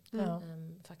styling.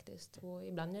 Faktiskt. Och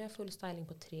ibland gör jag full styling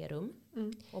på 3 rum.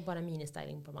 Och bara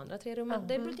mini-styling på de andra 3 rummen.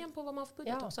 Det beror på vad man får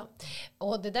budget också.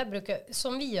 Och det där brukar,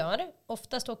 som vi gör,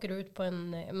 oftast åker du ut på en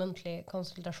muntlig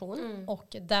konsultation.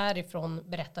 Och därifrån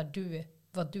berättar du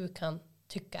vad du kan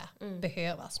tycka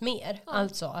behövas mer.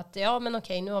 Alltså att, men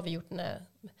okej, nu har vi gjort den här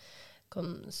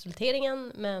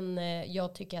konsulteringen, men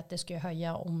jag tycker att det skulle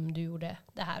höja om du gjorde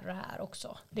det här och det här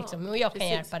också. Liksom. Och jag kan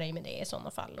hjälpa dig med det i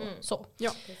sådana fall. Och så.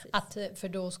 För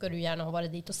då ska du gärna ha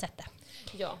varit dit och sett det.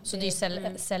 Så det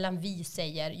är sällan vi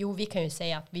säger, vi kan ju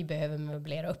säga att vi behöver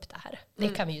möblera upp det här. Det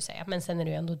kan vi ju säga. Men sen är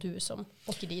det ju ändå du som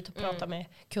åker dit och pratar med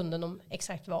kunden om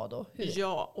exakt vad och hur.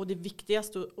 Ja, och det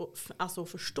viktigaste att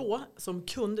förstå som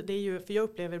kund, det är ju, för jag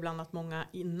upplever ibland att många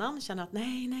innan känner att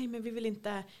nej, men vi vill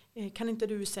inte, kan inte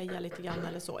du säga lite grann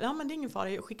eller så. Ja, men det är ingen fara,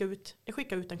 jag skickar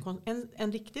ut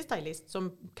en riktig stylist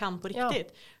som kan på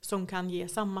riktigt, som kan ge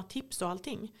samma tips och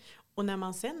allting. Och när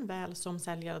man sen väl som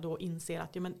säljare då inser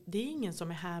att det är ingen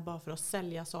som är här bara för att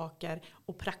sälja saker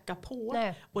och pracka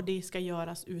på, och det ska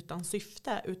göras utan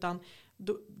syfte, utan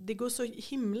det går så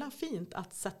himla fint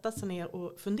att sätta sig ner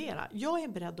och fundera. Jag är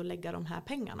beredd att lägga de här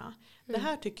pengarna. Det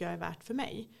här tycker jag är värt för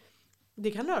mig.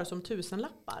 Det kan röra sig om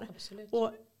 1000-lappar. Absolut.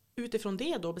 Och utifrån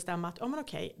det då bestämma att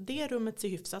okej, det rummet ser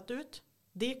hyfsat ut.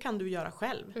 Det kan du göra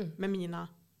själv med mina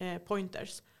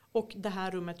pointers. Och det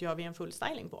här rummet gör vi en full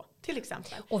styling på, till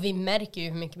exempel. Och vi märker ju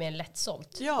hur mycket mer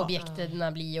lättsålt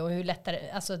objekterna blir. Och hur lättare,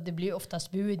 alltså det blir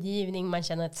oftast budgivning, man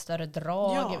känner ett större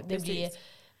drag. Det blir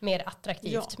mer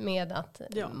attraktivt med att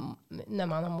när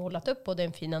man har målat upp både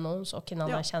en fin annons och en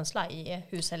annan känsla i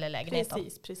hus eller lägenheten.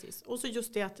 Precis. Och så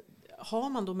just det att har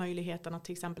man då möjligheten att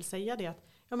till exempel säga det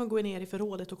att gå ner i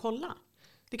förrådet och kolla.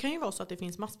 Det kan ju vara så att det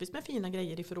finns massvis med fina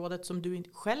grejer i förrådet som du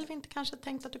själv inte kanske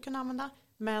tänkt att du kan använda,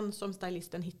 men som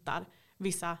stylisten hittar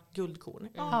vissa guldkorn.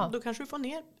 Då kanske du får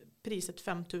ner priset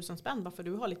 5000 spänn bara för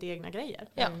du har lite egna grejer.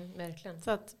 Verkligen.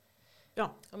 Så att,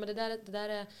 men det där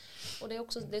är, och det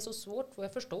är så svårt, och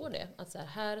jag förstår det, att så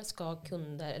här ska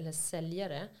kunder eller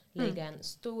säljare lägga en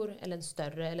stor eller en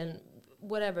större eller en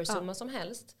whatever summa som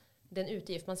helst. Det är en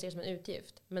utgift, man ser det som en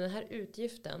utgift. Men den här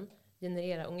utgiften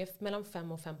genererar ungefär mellan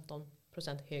 5 och 15%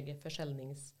 högre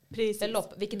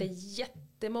försäljningsbelopp, vilket är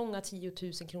jättemånga 10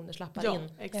 000 kronors lappar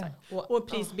in. Exakt. Och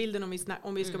prisbilden,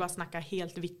 om vi ska bara snacka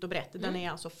helt vitt och brett, den är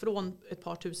alltså från ett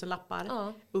par tusen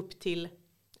lappar upp till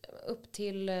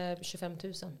 25 000,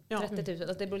 30 000.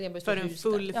 Alltså det beror på för en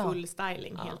full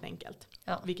styling helt enkelt.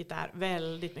 Vilket är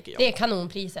väldigt mycket jobb. Det är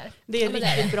kanonpriser. Det är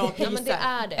riktigt bra priser. Ja, men det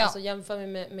är det. Alltså jämför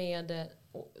med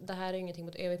Och det här är ju ingenting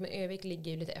mot Övik, men Övik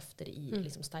ligger ju lite efter i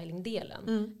liksom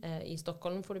stylingdelen. I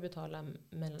Stockholm får du betala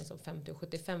mellan liksom 50 och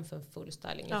 75 för en full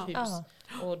styling i ett hus.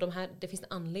 Och det finns en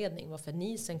anledning varför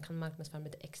ni sen kan marknadsföra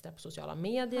lite extra på sociala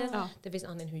medier. Det finns en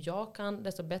anledning hur jag kan.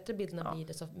 Desto bättre bilderna blir,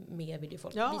 desto mer vill ju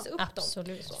folk visa upp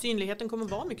dem. Synligheten kommer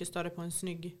vara mycket större på en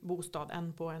snygg bostad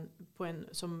än på en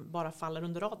som bara faller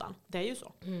under radarn. Det är ju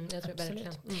så. Jag tror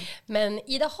verkligen. Men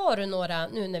Ida, har du några,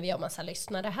 nu när vi har massa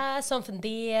lyssnare här som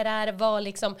funderar,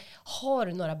 har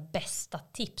du några bästa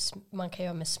tips man kan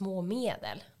göra med små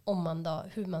medel? Om man då,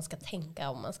 hur man ska tänka,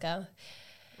 om man ska...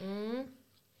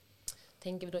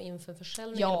 Tänker vi då inför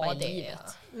försäljning eller bara det i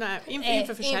livet? Nej,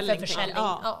 inför försäljning.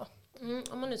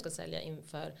 Om man nu ska sälja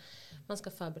inför, man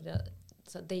ska förbereda,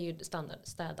 så det är ju standard,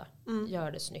 städa,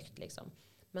 gör det snyggt liksom.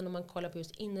 Men om man kollar på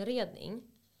just inredning,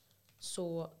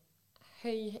 så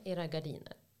höj era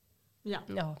gardiner.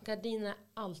 Ja. Gardiner är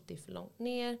alltid för långt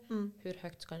ner. Hur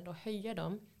högt ska ni då höja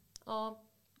dem? Ja,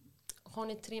 har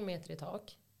ni 3 meter i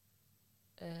tak,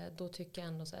 då tycker jag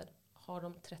ändå så här, har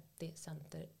de 30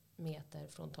 centimeter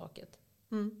från taket.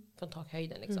 Från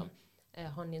takhöjden liksom.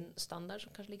 Har ni en standard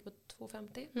som kanske ligger på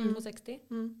 2,50,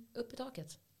 2,60, upp i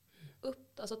taket.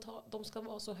 Alltså de ska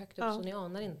vara så högt upp så ni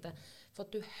anar inte. För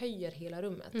att du höjer hela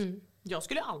rummet. Jag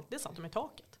skulle alltid satt dem i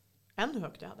taket. Än hur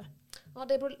högt jag hade. Ja,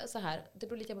 det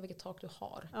beror lite på vilket tak du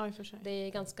har. Ja, i och för sig. Det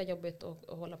är ganska jobbigt att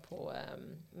hålla på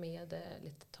med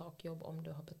lite takjobb om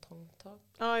du har betongtak.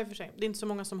 Ja, i och för sig. Det är inte så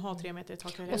många som har 3 meter i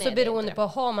tak. Och så beroende på,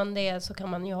 har man det så kan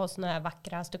man ju ha såna här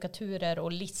vackra stuckaturer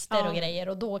och lister och grejer.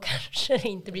 Och då kanske det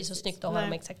inte blir så snyggt att ha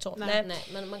dem exakt så. Nej.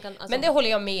 Men, man kan, men det håller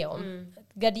jag med om.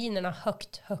 Gardinerna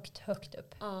högt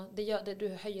upp. Ja, du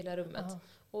höjer hela rummet.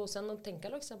 Och sen att tänka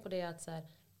liksom på det att så här,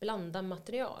 blanda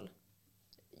material.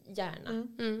 Gärna.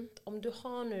 Om du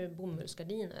har nu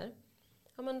bomullsgardiner,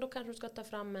 ja, men då kanske du ska ta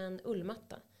fram en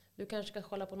ullmatta. Du kanske ska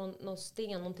kolla på någon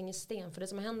sten, någonting i sten. För det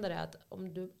som händer är att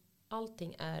om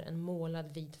allting är en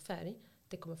målad vit färg,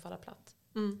 det kommer falla platt.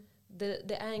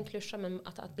 Det är en klyscha, men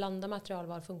att blanda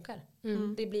material funkar.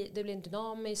 Det blir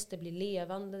dynamiskt, det blir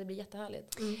levande, det blir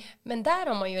jättehärligt. Men där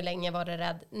har man ju länge varit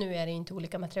rädd. Nu är det inte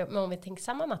olika material, men om vi tänker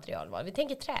samma material, vi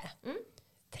tänker trä.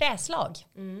 Träslag.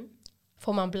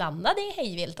 Får man blanda det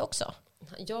hejvilt också?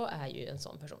 Jag är ju en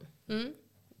sån person.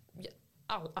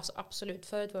 Alltså absolut.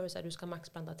 Förut var det så här, du ska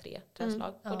max blanda 3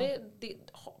 träslag. Och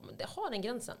det har den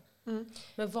gränsen.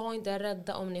 Men var inte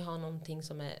rädda om ni har någonting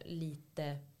som är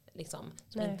lite, liksom,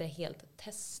 som inte är helt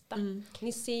testa.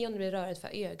 Ni ser ju om det blir rörigt för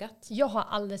ögat. Jag har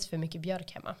alldeles för mycket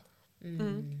björk hemma.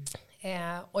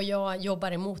 Och jag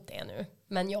jobbar emot det nu.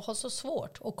 Men jag har så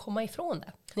svårt att komma ifrån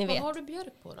det. Ni vet. Vad har du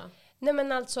björk på då? Nej,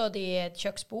 men alltså det är ett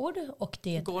köksbord och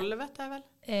det är golvet är väl?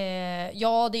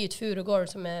 Ja, det är ju ett furugolv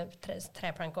som är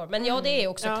träplankgolv. Men ja, det är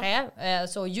också trä.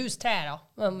 Så ljusträ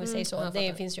då, om vi säger så.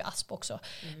 Det finns ju asp också.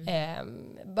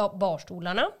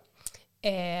 Barstolarna.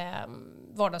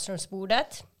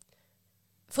 Vardagsrumsbordet.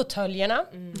 Fåtöljerna.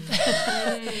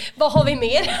 Vad har vi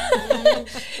mer?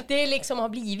 Det liksom har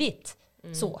blivit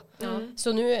så.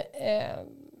 Så nu...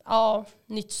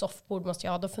 nytt soffbord måste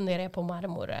jag ha. Då funderar jag på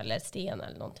marmor eller sten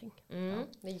eller någonting.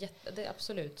 Det är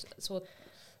absolut. Så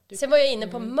sen var jag inne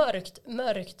på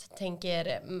mörkt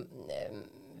tänker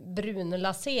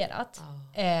brunlaserat.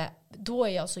 Då är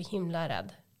jag så himla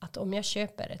rädd att om jag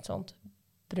köper ett sånt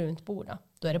brunt bord,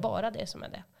 då är det bara det som är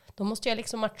det. Då måste jag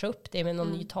liksom matcha upp det med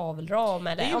någon ny tavelram.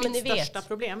 Eller, det är ju mitt största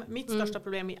problem. Mitt största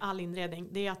problem i all inredning,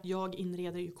 det är att jag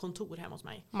inreder ju kontor hemma hos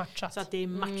mig. Matchat. Så att det är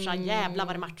matcha, jävla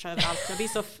vad det matchar överallt. Jag blir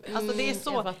så, alltså det är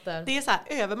så, det är så här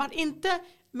övermatch. Inte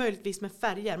möjligtvis med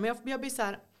färger, men jag blir så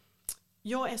här,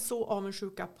 jag är så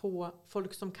avundsjuka på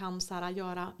folk som kan så här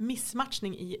göra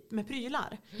missmatchning med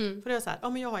prylar. För det är så här,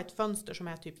 men jag har ett fönster som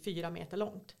är typ 4 meter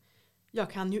långt.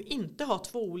 Jag kan ju inte ha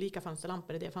 2 olika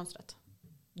fönsterlampor i det fönstret.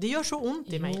 Det gör så ont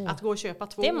i mig att gå och köpa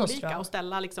 2 olika och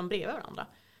ställa liksom bredvid varandra.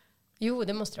 Jo,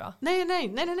 det måste du ha.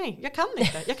 Nej. Jag kan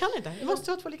inte. Jag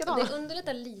måste ha 2 likadana. Det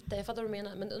underlättar lite, jag fattar vad du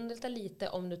menar. Men det underlättar lite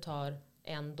om du tar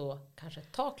en då kanske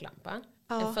taklampa.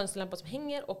 En fönsterlampa som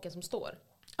hänger och en som står.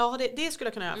 Ja, det skulle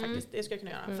jag kunna göra faktiskt. Det skulle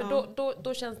jag kunna göra. För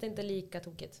då känns det inte lika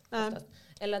tokigt.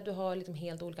 Eller att du har liksom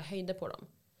helt olika höjder på dem.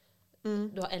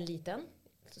 Du har en liten,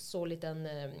 så liten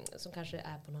som kanske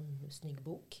är på någon snygg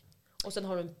bok. Och sen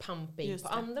har du en pumping på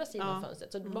andra sidan av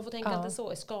fönstret. Så man får tänka att det är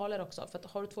så i skalor också. För att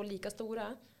har du 2 lika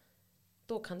stora,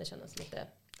 då kan det kännas lite...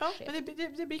 Ja, men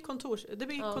det blir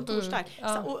kontorsstarkt.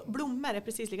 Och blommor är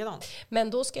precis likadant. Men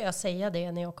då ska jag säga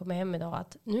det när jag kommer hem idag,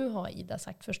 att nu har Ida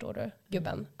sagt, förstår du,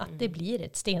 gubben, att det blir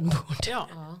ett stenbord. Ja.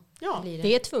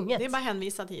 Det är tvunget. Det är bara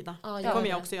hänvisa till Ida. Det kommer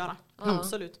jag också göra.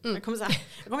 Absolut. Jag kommer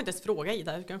inte ens fråga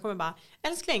Ida. Jag kommer bara,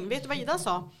 älskling, vet du vad Ida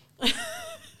sa?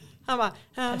 Han bara,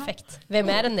 perfekt. Vem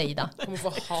är den Neida?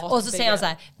 Och så säger han så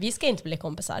här, vi ska inte bli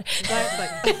kompisar.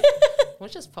 Hon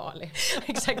känns farlig.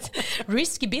 Exakt.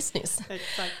 Risky business.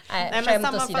 Exakt. Nej, men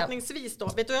sammanfattningsvis då.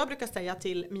 Vet du vad jag brukar säga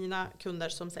till mina kunder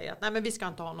som säger att nej, men vi ska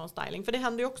inte ha någon styling. För det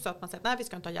händer ju också att man säger nej, vi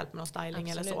ska inte ha hjälp med någon styling.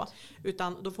 Absolut. Eller så.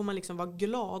 Utan då får man liksom vara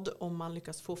glad om man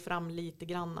lyckas få fram lite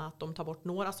grann att de tar bort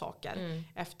några saker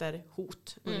efter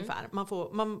hot ungefär.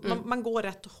 Man går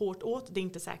rätt hårt åt. Det är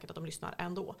inte säkert att de lyssnar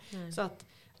ändå. Så att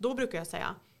då brukar jag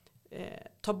säga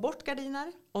ta bort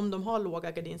gardiner. Om de har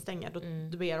låga gardinstänger då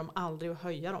ber de aldrig att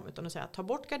höja dem, utan att säga ta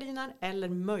bort gardiner, eller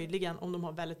möjligen om de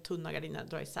har väldigt tunna gardiner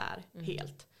dra isär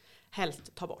helt.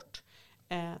 Helst ta bort.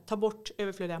 Ta bort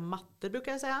överflödiga mattor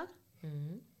brukar jag säga.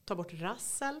 Ta bort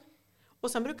rassel.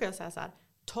 Och sen brukar jag säga så här,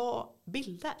 ta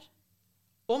bilder.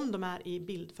 Om de är i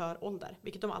bildför ålder,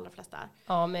 vilket de allra flesta är.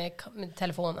 Ja, med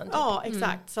telefonen. Typ. Ja,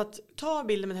 exakt. Så att ta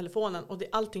bilder med telefonen och det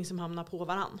är allting som hamnar på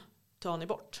varann. tar ni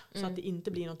bort. Så att det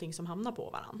inte blir någonting som hamnar på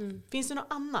varandra. Finns det något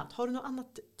annat? Har du något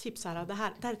annat tips här? Det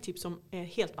här är ett tips som är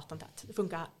helt vattentätt. Det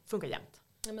funkar jämt.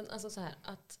 Ja, men alltså så här,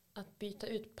 att byta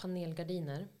ut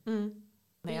panelgardiner.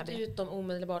 Byta ut dem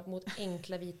omedelbart mot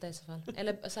enkla vita i så fall.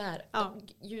 Eller så här,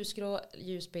 ljusgrå,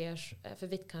 ljusbeige, för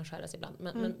vitt kan skäras ibland.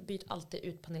 Men byt alltid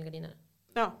ut panelgardiner.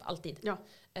 Ja. Alltid. Ja.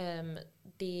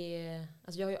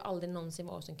 Alltså jag har ju aldrig någonsin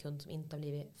varit en kund som inte har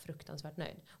blivit fruktansvärt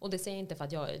nöjd. Och det säger jag inte för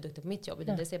att jag är duktig på mitt jobb,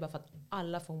 utan det säger bara för att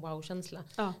alla får en wow-känsla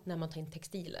när man tar in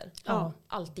textiler. Ja.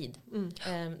 Alltid.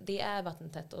 Det är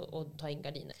vattentätt att ta in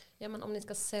gardiner. Ja, men om ni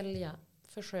ska sälja,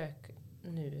 försök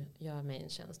nu göra mig en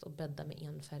tjänst och bädda med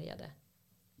enfärgade.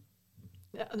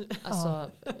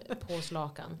 Alltså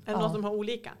påslakan. Är det någon som har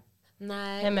olika?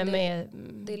 Nej, men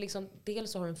det är liksom,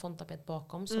 dels så har du en fonttapet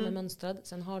bakom som är mönstrad.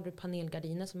 Sen har du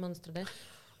panelgardiner som är mönstrade.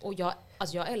 Och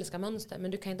jag älskar mönster,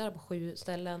 men du kan inte ha på 7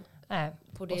 ställen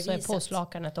på det och så viset. är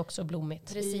påslakanet också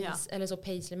blommigt. Precis, eller så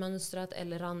paisley-mönstrat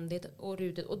eller randigt och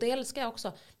rutigt. Och det älskar jag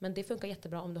också, men det funkar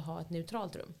jättebra om du har ett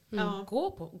neutralt rum.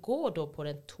 Gå då på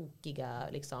den tokiga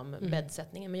liksom,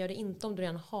 bäddsättningen, men gör det inte om du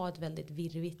redan har ett väldigt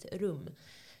virrigt rum.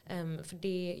 För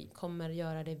det kommer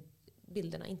göra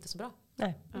bilderna inte så bra.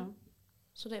 Nej.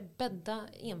 Så det är bädda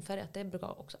enfärgat, det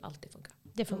brukar också alltid funka.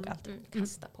 Det funkar alltid.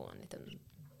 Kasta på en liten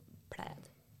pläd.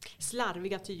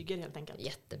 Slarviga tyger helt enkelt.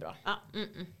 Jättebra. Ja.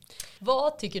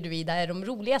 Vad tycker du, Ida, är de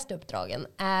roligaste uppdragen?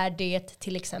 Är det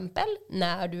till exempel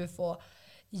när du får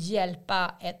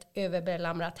hjälpa ett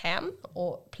överbelamrat hem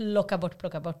och plocka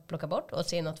bort och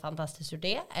se något fantastiskt ur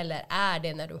det? Eller är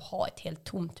det när du har ett helt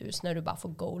tomt hus, när du bara får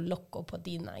gå loco på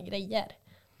dina grejer?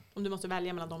 Om du måste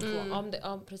välja mellan de två.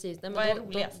 Ja, precis. Nej, vad är men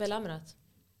roligast? Belamrat.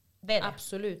 Det är det.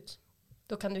 Absolut.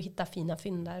 Då kan du hitta fina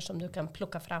fynd där som du kan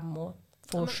plocka fram och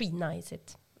få skina i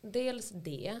sitt. Dels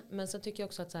det, men så tycker jag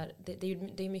också att så här,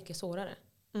 det är mycket svårare.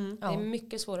 Det är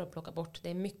mycket svårare att plocka bort. Det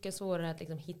är mycket svårare att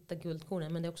liksom hitta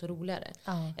guldkornen, men det är också roligare.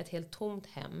 Ett helt tomt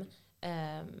hem,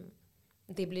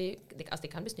 det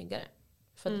kan bli snyggare.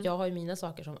 För att jag har ju mina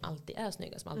saker som alltid är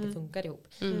snygga, som alltid funkar ihop.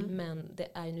 Men det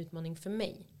är en utmaning för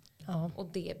mig. Och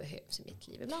det behövs i mitt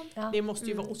liv ibland. Det måste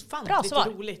ju vara ofantligt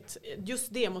roligt.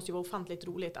 Just det måste ju vara ofantligt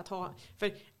roligt att ha.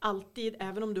 För alltid,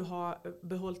 även om du har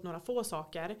behållit några få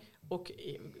saker och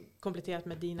kompletterat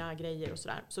med dina grejer och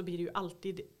sådär, så blir det ju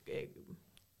alltid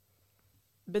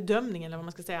bedömningen, eller vad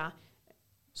man ska säga,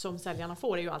 som säljarna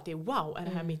får är ju alltid wow, är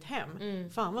det här mitt hem?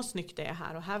 Fan vad snyggt det är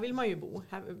här, och här vill man ju bo.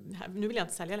 Nu vill jag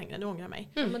inte sälja längre, nu ångrar jag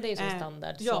mig. Men det är ju så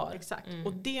standard. Ja, exakt.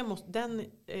 Och det måste, den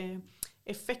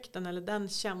effekten eller den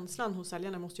känslan hos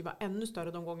säljarna måste ju vara ännu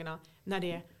större de gångerna när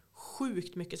det är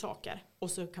sjukt mycket saker,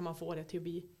 och så kan man få det till att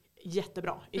bli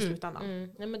jättebra i slutändan.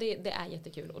 Nej, men det är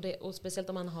jättekul, och speciellt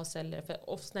om man har säljare, för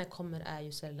ofta när jag kommer är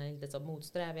ju säljarna lite så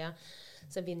motsträviga.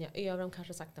 Sen vinner jag över dem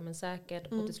kanske sakta men säkert,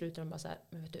 och till slut är de bara så här,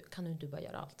 men vet du, kan du inte bara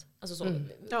göra allt? Alltså så,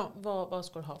 vad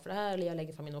ska du ha för det här? Eller jag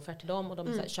lägger fram min offert till dem och de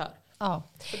säger kör.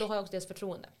 För då har jag också deras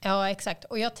förtroende. Ja, exakt.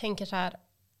 Och jag tänker så här,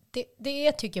 det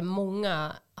jag tycker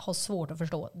många har svårt att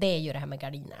förstå, det är ju det här med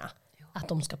gardinerna. Att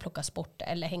de ska plockas bort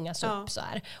eller hängas upp så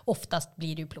här. Oftast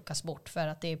blir det ju plockas bort för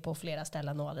att det är på flera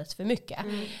ställen och alldeles för mycket.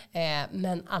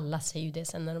 Men alla säger ju det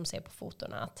sen när de ser på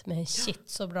fotorna att men shit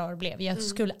så bra det blev. Jag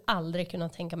skulle aldrig kunna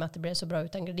tänka mig att det blev så bra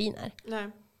utan gardiner. Nej.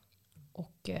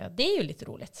 Och det är ju lite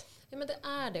roligt. Ja, men det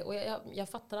är det. Och jag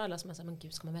fattar alla som är så här, men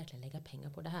gud, ska man verkligen lägga pengar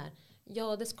på det här?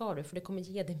 Ja, det ska du, för det kommer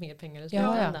ge dig mer pengar i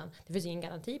slutändan. Det finns ingen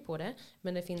garanti på det,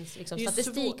 men det finns liksom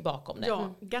statistik bakom det.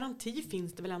 Ja, garanti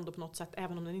finns det väl ändå på något sätt,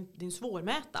 även om den är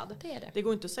svårmätad. Det är det. Det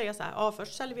går inte att säga så här,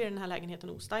 först säljer vi den här lägenheten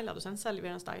ostylad och sen säljer vi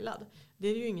den stylad. Det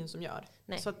är ju ingen som gör.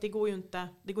 Nej. Så att det går ju inte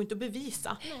att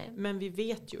bevisa. Nej. Men vi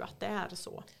vet ju att det är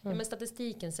så. Ja, men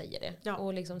statistiken säger det. Ja.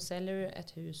 Och liksom säljer du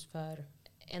ett hus för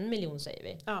 1 miljon säger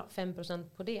vi. Ja. 5%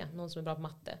 på det, någon som är bra på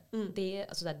matte. Det är,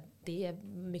 alltså det är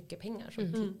mycket pengar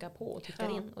som tickar på och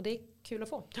tickar in. Och det är kul att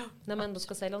få. När man ändå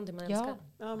ska sälja någonting man älskar.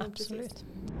 Ja, men absolut. Precis.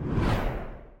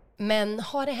 Men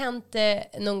har det hänt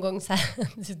någon gång så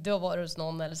här, då var det hos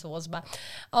någon eller så bara,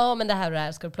 ja men det här och det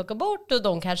här ska du plocka bort, och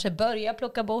de kanske börjar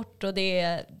plocka bort och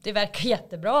det verkar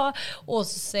jättebra, och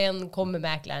sen kommer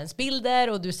mäklarens bilder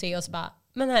och du ser och så bara,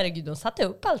 men herregud, de satte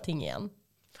upp allting igen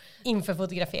inför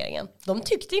fotograferingen. De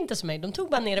tyckte inte som mig, de tog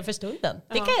bara ner det för stunden.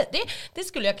 Det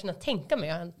skulle jag kunna tänka mig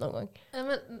har hänt någon gång.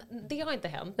 Men det har inte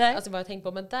hänt, alltså vad jag tänkt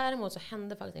på. Men däremot så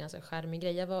hände faktiskt en ganska skärmig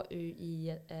grej. Jag var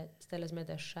i ett ställe som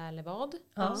heter Kärlevad.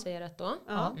 Säger jag rätt då?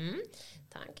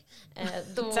 Tack.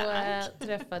 Då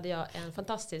träffade jag en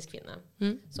fantastisk kvinna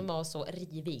som var så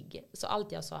rivig. Så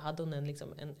allt jag sa hade hon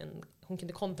hon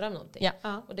kunde kontra med någonting.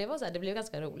 Och det var så här, det blev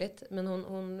ganska roligt.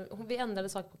 Men vi ändrade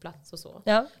saker på plats och så.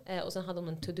 Och sen hade hon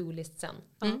en to-do-list sen.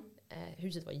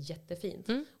 Huset var jättefint.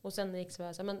 Och sen gick så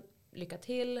här, men lycka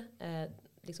till.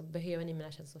 Behöver ni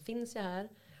mina tjänster så finns jag här.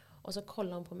 Och så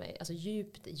kollade hon på mig, alltså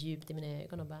djupt i mina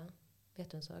ögon och bara,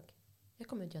 vet du en sak? Jag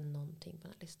kommer inte göra någonting på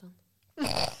den här listan.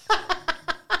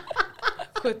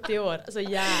 70 år, så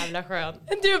jävla skön.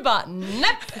 Du bara,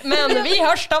 näpp, men vi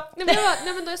hörs då. Nej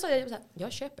men då sa jag så här,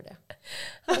 jag köper det.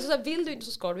 Alltså så här, vill du inte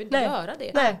så ska du inte göra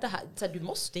det. Det här, så här, du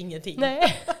måste ingenting.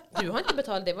 Du har inte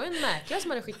betalat, det var en mäklare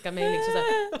som hade skickat mig så här,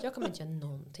 jag kommer inte göra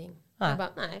någonting. Jag bara,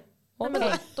 nej men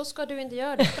då ska du inte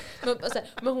göra det.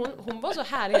 Men hon var så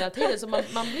här hela tiden så man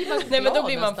blir bara glad. Nej men då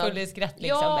blir man full i skratt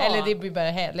liksom. Eller det blir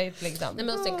bara härligt liksom. Nej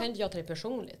men sen kan inte jag ta det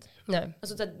personligt. Nej.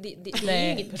 Alltså så här, det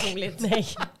är inget personligt. Nej.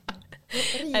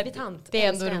 Rivigt hand. Det är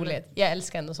ändå roligt. Jag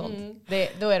älskar ändå sånt.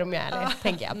 Då är de ju ärliga,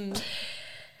 tänker jag.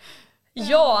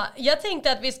 Ja, jag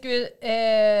tänkte att vi skulle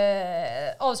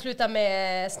avsluta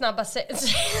med snabba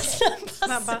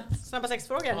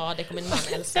sexfrågor. Ja, det kommer en man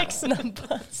älska. Sex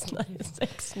snabba.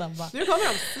 Nu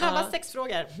kommer de. Snabba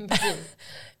sexfrågor.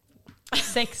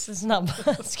 6 snabba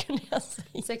skulle jag säga.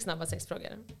 6 snabba sexfrågor.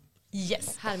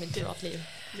 Yes. Här är mitt privatliv.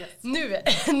 Yes.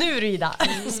 Nu Rida,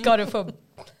 ska du få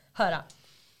höra.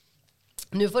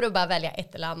 Nu får du bara välja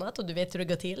ett eller annat och du vet hur det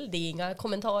går till. Det är inga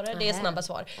kommentarer, det är snabba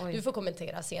svar. Oj. Du får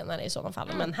kommentera senare i sådana fall.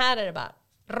 Men här är det bara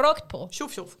rakt på.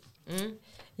 Tjoff.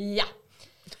 Ja.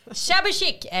 Shabby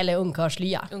chic eller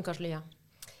ungkarlslya? Ungkarlslya.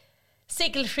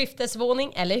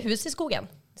 Sekelskiftesvåning eller hus i skogen?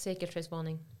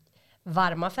 Sekelskiftesvåning.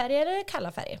 Varma färger eller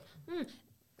kalla färger?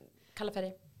 Kalla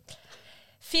färger.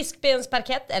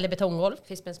 Fiskbensparkett eller betonggolv?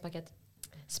 Fiskbensparkett.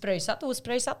 Spröjsat,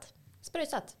 ospröjsat?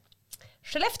 Spröjsat.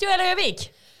 Skellefteå eller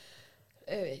Övik?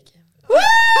 Övik.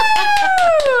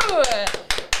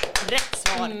 Rätt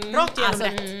svar. Rakt igenom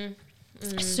rätt.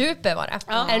 Super var det.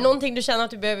 Är det någonting du känner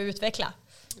att du behöver utveckla?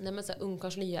 Nej men så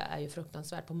ungkarlslya är ju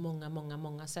fruktansvärt på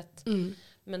många sätt.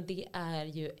 Men det är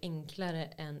ju enklare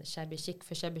än shabby chic.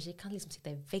 För shabby chic kan liksom sitta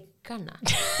i väggarna.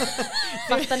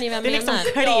 Fattar ni vad jag menar? Det liksom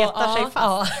kletar sig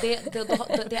fast.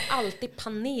 Det är alltid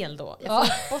panel då. Jag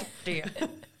får bort det.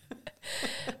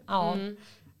 Ja.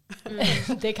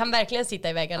 Det kan verkligen sitta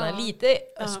i väggarna. Lite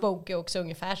spooky också,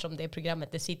 ungefär som det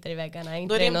programmet. Det sitter i väggarna.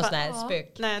 Inte det är någon sån här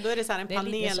spök. Nej, då är det så här en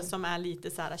panel som som är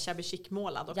lite så här shabby chic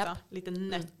målad också. Japp. Lite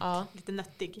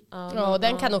nöttig. Ja, och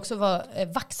den kan också vara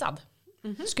vaxad.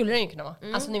 Skulle den ju kunna vara.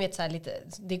 Alltså ni vet så här lite,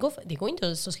 det går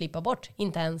inte att så slipa bort.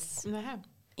 Inte ens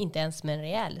med en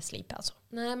rejäl slip alltså.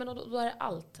 Nej men då är det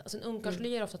allt. Alltså en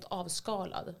ungkarlslya är ofta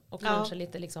avskalad. Och kanske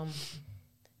lite liksom,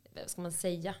 vad ska man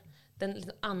säga? Den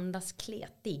liksom andas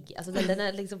kletig. Alltså den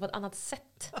är liksom på ett annat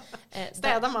sätt.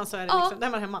 Städar man så är det liksom, där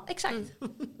är man hemma. Exakt.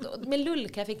 Med lull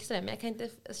kan jag fixa det, men jag kan inte,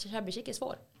 shabby chic är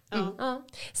svår.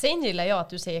 Sen gillar jag att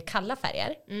du säger kalla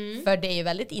färger. För det är ju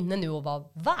väldigt inne nu att vara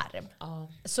varm.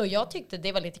 Så jag tyckte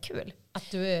det var lite kul.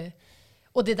 Att du,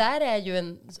 och det där är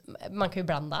ju man kan ju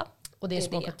blanda. Och det är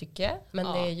småka tycke. Men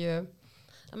det är ju...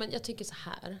 Ja, men jag tycker så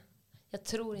här. Jag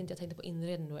tror inte jag tänkte på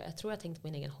inredning då. Jag tror jag tänkte på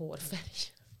min egen hårfärg.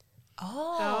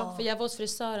 För jag var hos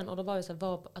frisören och då var det så här,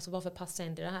 varför passar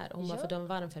jag inte det här? Hon bara, för du är en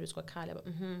varm färg, du ska ha kall. Jag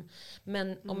bara,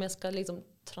 Men om jag ska liksom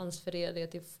transferera det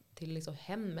till liksom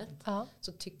hemmet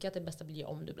så tycker jag att det bästa blir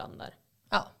om du blandar.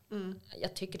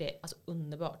 Jag tycker det är alltså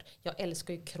underbart. Jag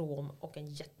älskar ju krom och en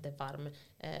jättevarm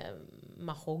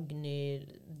mahogny,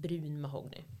 brun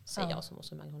mahogny. Säger jag som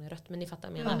också mahogny rött, men ni fattar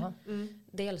vad jag menar.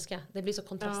 Det älskar jag. Det blir så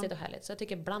kontrastigt och härligt. Så jag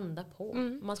tycker blanda på.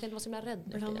 Man ska inte vara så himla rädd.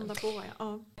 Blanda på,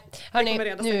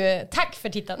 Hörrni, nu, tack för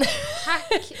tittan.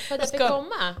 Tack för att du fick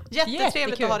komma.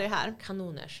 Jättetrevligt att ha dig här.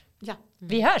 Kanoners. Ja.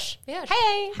 Vi hörs.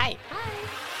 Hej.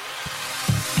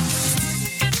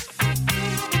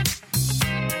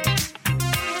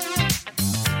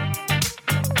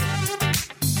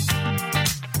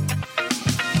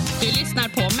 Du lyssnar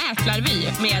på snackar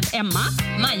vi med Emma,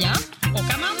 Maja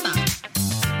och Amanda.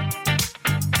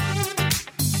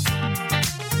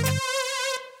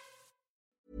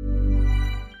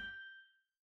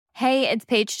 Hey, it's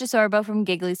Paige DeSorbo from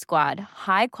Giggly Squad.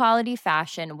 High quality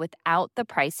fashion without the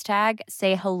price tag.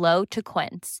 Say hello to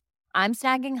Quince. I'm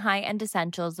snagging high-end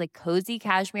essentials like cozy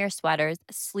cashmere sweaters,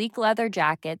 sleek leather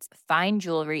jackets, fine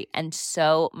jewelry, and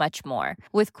so much more.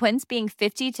 With Quince being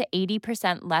 50 to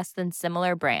 80% less than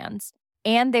similar brands.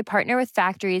 And they partner with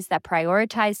factories that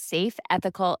prioritize safe,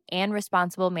 ethical, and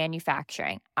responsible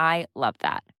manufacturing. I love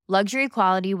that. Luxury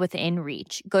quality within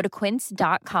reach. Go to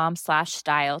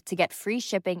quince.com/style to get free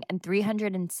shipping and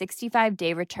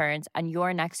 365-day returns on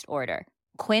your next order.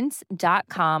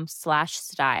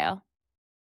 Quince.com/style.